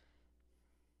feelings,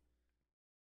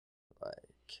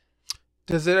 Like,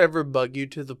 does it ever bug you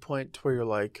to the point where you're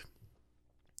like,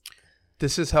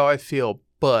 this is how I feel,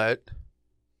 but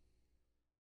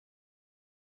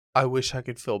I wish I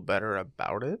could feel better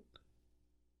about it?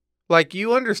 Like,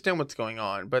 you understand what's going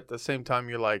on, but at the same time,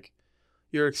 you're like,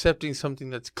 you're accepting something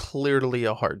that's clearly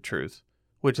a hard truth,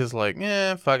 which is like,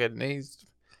 fuck it.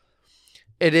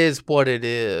 It is what it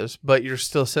is, but you're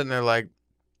still sitting there like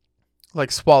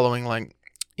swallowing, like,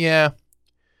 yeah,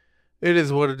 it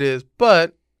is what it is,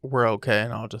 but we're okay,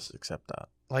 and I'll just accept that.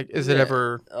 Like, is it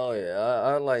ever? Oh yeah,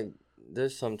 I like.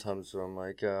 There's sometimes where I'm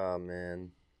like, oh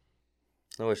man,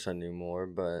 I wish I knew more,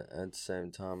 but at the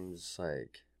same time, it's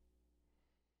like,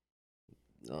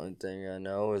 the only thing I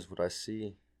know is what I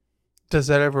see. Does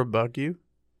that ever bug you?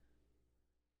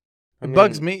 It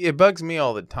bugs me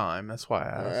all the time. That's why I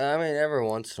asked. I mean, every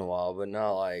once in a while, but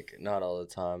not all the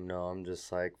time. No, I'm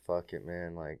just like, fuck it,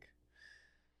 man. Like,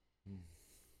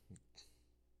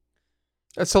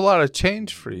 that's a lot of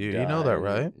change for you. You know that,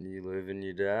 right? You live and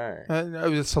you die.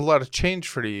 It's a lot of change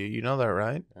for you. You know that,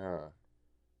 right?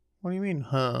 What do you mean,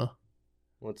 huh?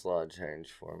 What's a lot of change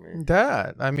for me?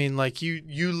 That. I mean, like,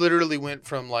 you literally went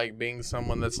from, like, being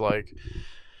someone that's, like,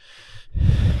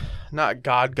 not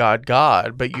God,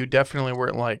 but you definitely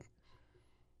weren't, like,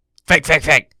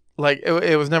 fake. Like,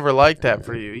 it was never like that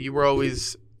for you. You're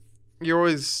always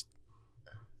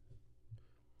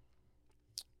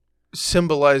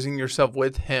symbolizing yourself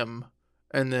with him.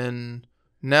 And then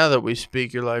now that we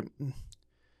speak, you're like,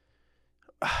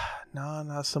 no,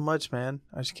 not so much, man.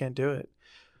 I just can't do it.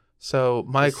 So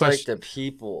my question, it's like the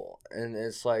people, and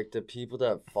it's like the people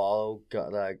that follow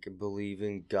God, like believe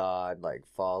in God, like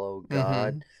follow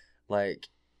God, like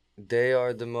they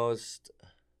are the most.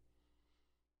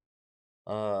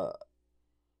 I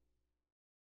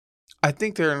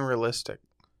think they're unrealistic.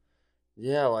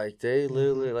 Yeah, like they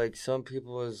literally, like some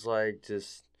people is like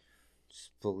just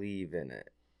believe in it.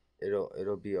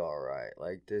 It'll be all right,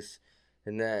 like this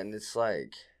and that, and it's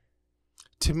like.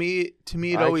 To me,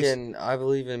 I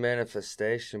believe in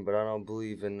manifestation, but I don't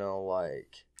believe in no,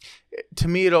 like. To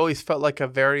me, it always felt like a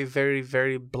very, very,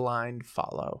 very blind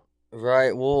follow.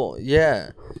 Right. Well,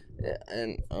 yeah.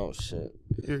 And oh shit.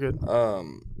 You're good.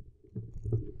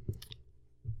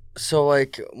 So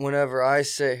like, whenever I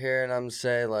sit here and I'm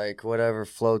saying like whatever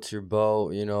floats your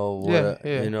boat, you know,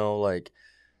 you know, like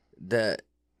that,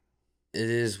 it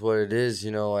is what it is.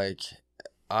 You know, like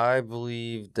I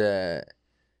believe that.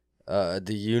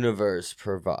 The universe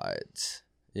provides,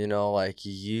 you know, like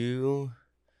you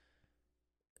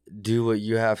do what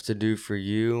you have to do for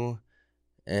you,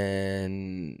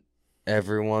 and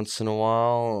every once in a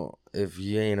while, if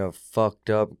you ain't a fucked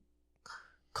up,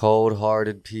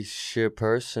 cold-hearted piece of shit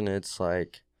person, it's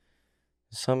like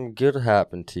something good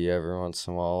happen to you every once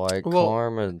in a while, like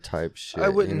karma type shit. I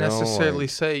wouldn't necessarily like,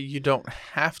 say you don't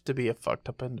have to be a fucked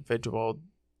up individual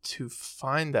to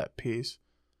find that peace.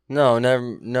 No,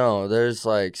 never. No, there's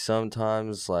like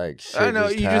sometimes like shit. I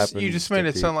know just you just made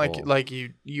it sound like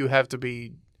you have to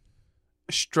be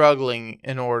struggling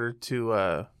in order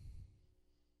to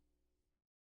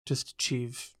just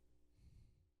achieve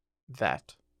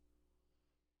that.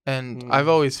 And I've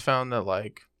always found that,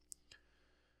 like,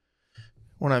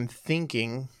 when I'm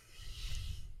thinking,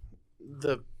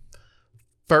 the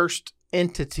first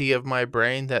entity of my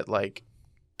brain that like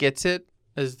gets it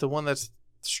is the one that's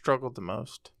struggled the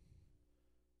most.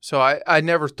 So I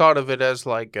never thought of it as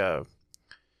like oh,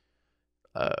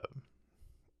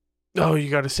 you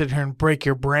got to sit here and break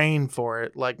your brain for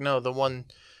it. Like, no,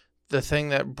 the thing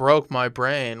that broke my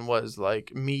brain was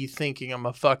like me thinking I'm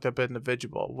a fucked up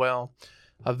individual. Well,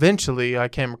 eventually I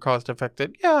came across the fact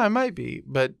that, yeah, I might be,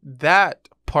 but that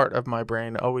part of my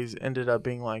brain always ended up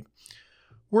being like,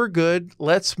 we're good.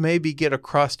 Let's maybe get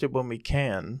across it when we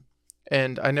can.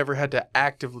 And I never had to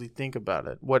actively think about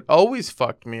it. What always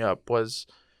fucked me up was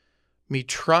me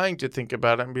trying to think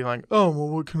about it and be like, oh, well,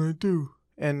 what can I do?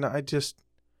 And I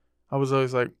was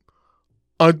always like,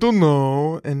 I don't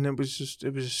know. And it was just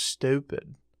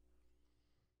stupid.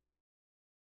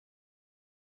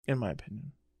 In my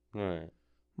opinion. Right.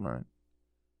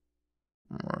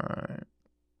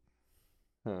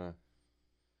 Huh.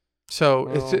 So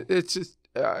it's just,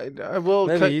 I will.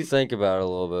 Maybe you think about it a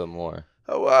little bit more.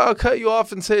 Oh, well, I'll cut you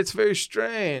off and say it's very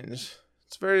strange.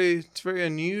 It's very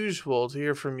unusual to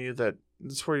hear from you that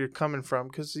that's where you're coming from,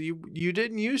 because you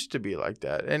didn't used to be like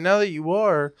that, and now that you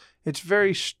are, it's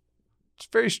very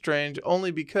strange.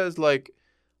 Only because, like,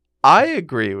 I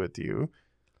agree with you,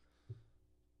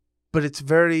 but it's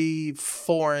very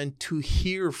foreign to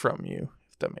hear from you,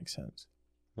 if that makes sense.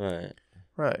 Right.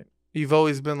 Right. You've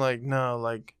always been like, no,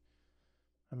 like,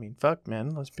 I mean, fuck,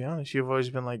 man. Let's be honest. You've always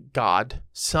been like God,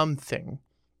 something.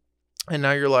 And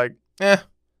now you're like,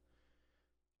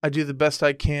 I do the best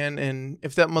I can. And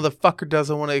if that motherfucker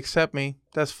doesn't want to accept me,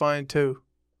 that's fine too.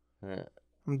 Yeah.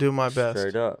 I'm doing my best.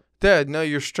 Straight up. Dad, no,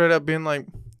 you're straight up being like,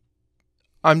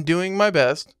 I'm doing my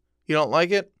best. You don't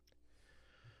like it?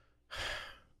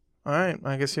 All right.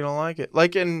 I guess you don't like it.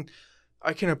 Like, and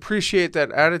I can appreciate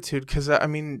that attitude because, I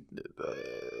mean,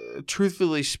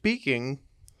 truthfully speaking,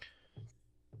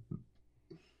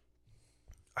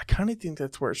 I kind of think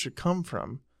that's where it should come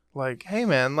from. Like, hey,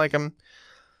 man, like I'm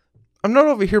not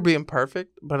over here being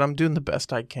perfect, but I'm doing the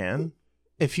best I can.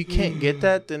 If you can't get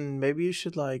that, then maybe you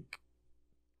should, like,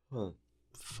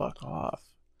 fuck off.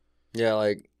 Yeah,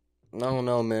 like, I don't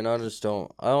know, man. I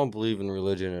don't believe in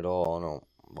religion at all. I don't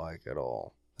like it at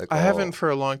all. Like, I haven't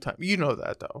for a long time. You know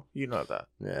that, though. You know that.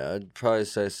 Yeah, I'd probably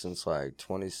say since, like,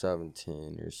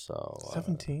 2017 or so.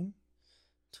 17?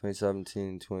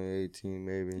 2017, 2018,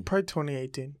 maybe. Probably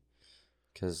 2018.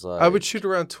 Because, like, I would shoot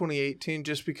around 2018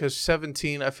 just because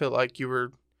 17, I feel like you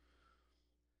were...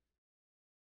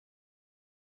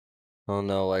 I don't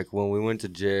know, like, when we went to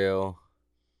jail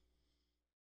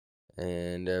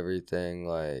and everything,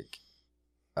 like,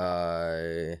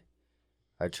 I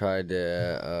tried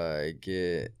to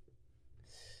get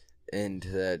into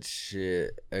that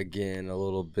shit again a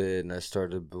little bit, and I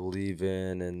started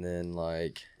believing, and then,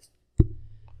 like,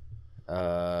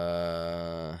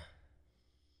 oh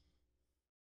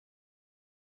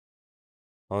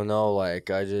no, like,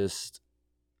 I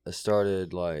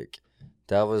started, like,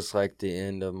 that was, like, the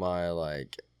end of my,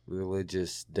 like,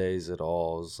 religious days at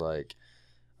all. It was, like,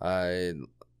 I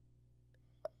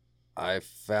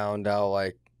found out,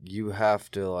 like, you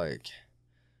have to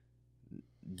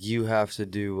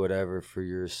do whatever for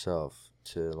yourself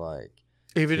to, like,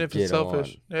 even to if it's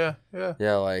selfish. on.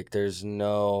 Yeah, like, there's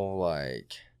no,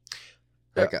 like,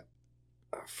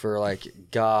 for, like,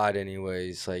 God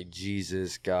anyways, like,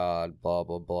 Jesus, God, blah,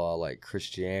 blah, blah, like,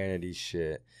 Christianity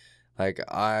shit. Like,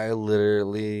 I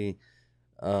literally,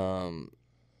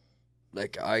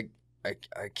 like, I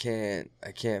can't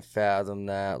fathom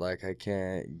that. Like, I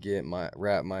can't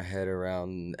wrap my head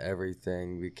around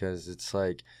everything because it's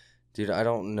like, dude, I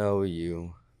don't know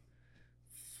you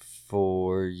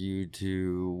for you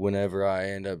to, whenever I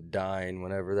end up dying,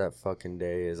 whenever that fucking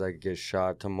day is, I could get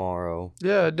shot tomorrow.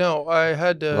 Yeah, no, I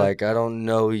had to... Like, I don't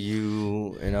know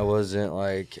you, and I wasn't,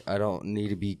 like, I don't need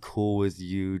to be cool with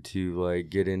you to, like,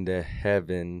 get into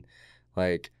heaven.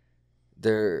 Like,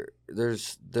 there's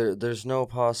no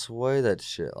possible way that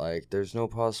shit, like, there's no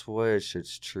possible way that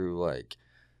shit's true. Like,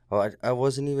 I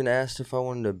wasn't even asked if I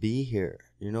wanted to be here.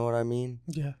 You know what I mean?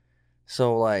 Yeah.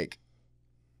 So, like...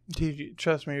 Dude,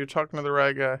 trust me, you're talking to the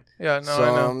right guy. Yeah, no, so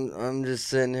I know. I'm just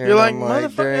sitting here. You're like, I'm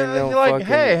like, there ain't no you're like, fucking...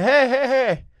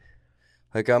 hey.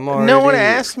 Like, I'm already... No one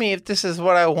asked me if this is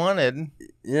what I wanted.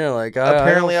 Yeah, like,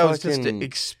 apparently I don't was just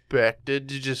expected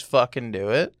to just fucking do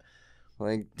it.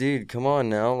 Like, dude, come on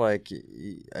now. Like,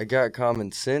 I got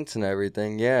common sense and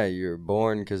everything. Yeah, you're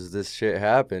born because this shit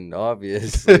happened,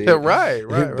 obviously. right.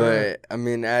 But, I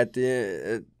mean, at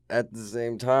the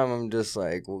same time, I'm just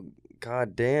like, well,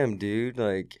 god damn, dude.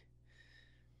 Like,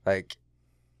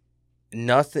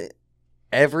 nothing,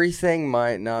 everything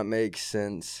might not make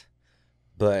sense,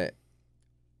 but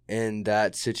in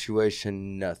that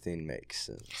situation, nothing makes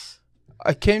sense.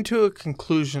 I came to a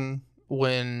conclusion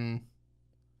when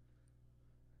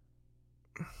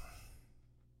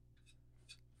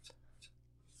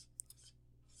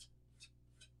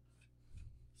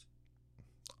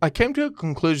a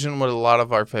lot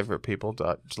of our favorite people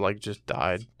just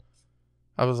died.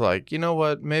 I was like, you know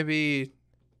what? Maybe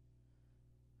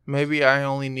I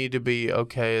only need to be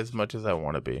okay as much as I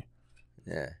want to be.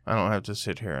 Yeah. I don't have to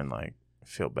sit here and, like,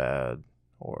 feel bad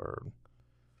or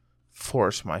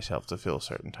force myself to feel a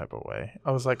certain type of way.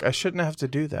 I was like, I shouldn't have to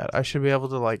do that. I should be able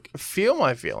to, like, feel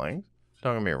my feelings.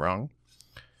 Don't get me wrong.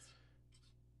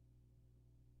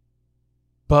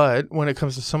 But when it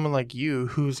comes to someone like you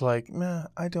who's like, man,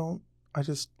 I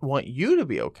just want you to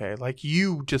be okay. Like,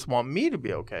 you just want me to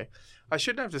be okay. I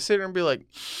shouldn't have to sit here and be like,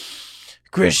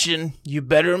 Christian, you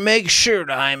better make sure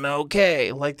that I'm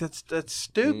okay. Like, that's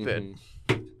stupid.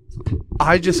 Mm-hmm.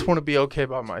 I just want to be okay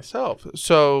by myself.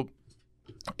 So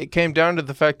it came down to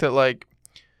the fact that, like,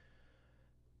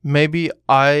 maybe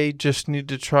I just need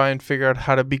to try and figure out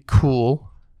how to be cool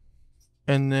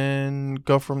and then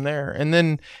go from there. And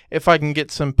then if I can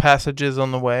get some passages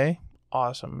on the way,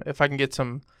 awesome. If I can get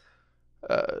some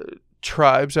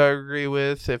tribes I agree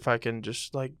with, if I can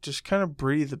just kind of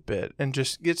breathe a bit and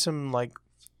just get some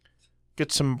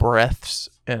breaths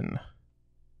in,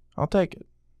 I'll take it.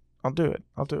 I'll do it.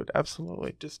 I'll do it.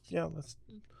 Absolutely. Just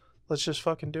let's just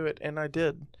fucking do it. And I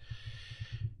did.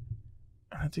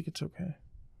 And I think it's okay.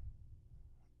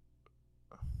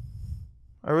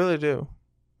 I really do.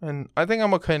 And I think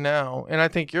I'm okay now. And I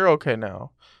think you're okay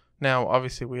now. Now,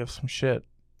 obviously, we have some shit.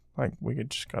 Like, we could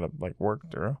just gotta, like,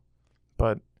 work through.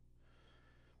 But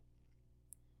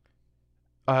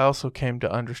I also came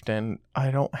to understand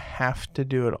I don't have to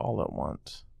do it all at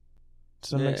once.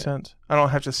 Does that make sense? I don't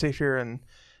have to sit here and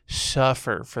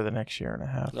suffer for the next year and a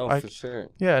half. No, for sure.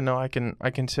 Yeah, no, I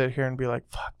can sit here and be like,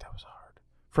 fuck, that was hard.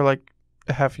 For like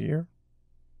a half a year,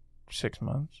 6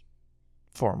 months,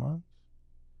 4 months.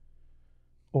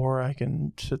 Or I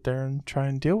can sit there and try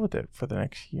and deal with it for the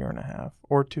next year and a half,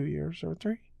 or 2 years, or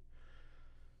 3.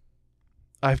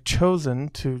 I've chosen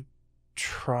to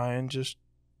try and just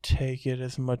take it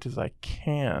as much as I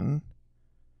can,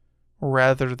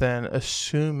 rather than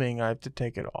assuming I have to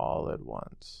take it all at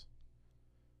once.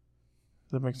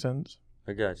 Does that make sense?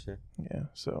 I got you. Yeah,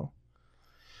 so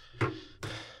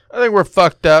I think we're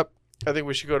fucked up. I think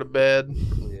we should go to bed.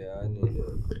 Yeah, I need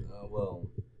it. Well,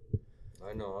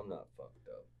 I know I'm not fucked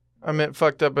up. I meant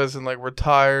fucked up as in like we're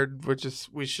tired.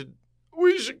 We should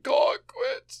call it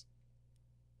quits.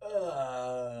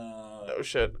 No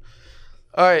shit.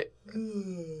 All right.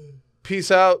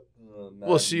 Peace out.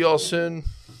 We'll see y'all soon.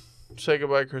 Say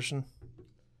goodbye, Christian.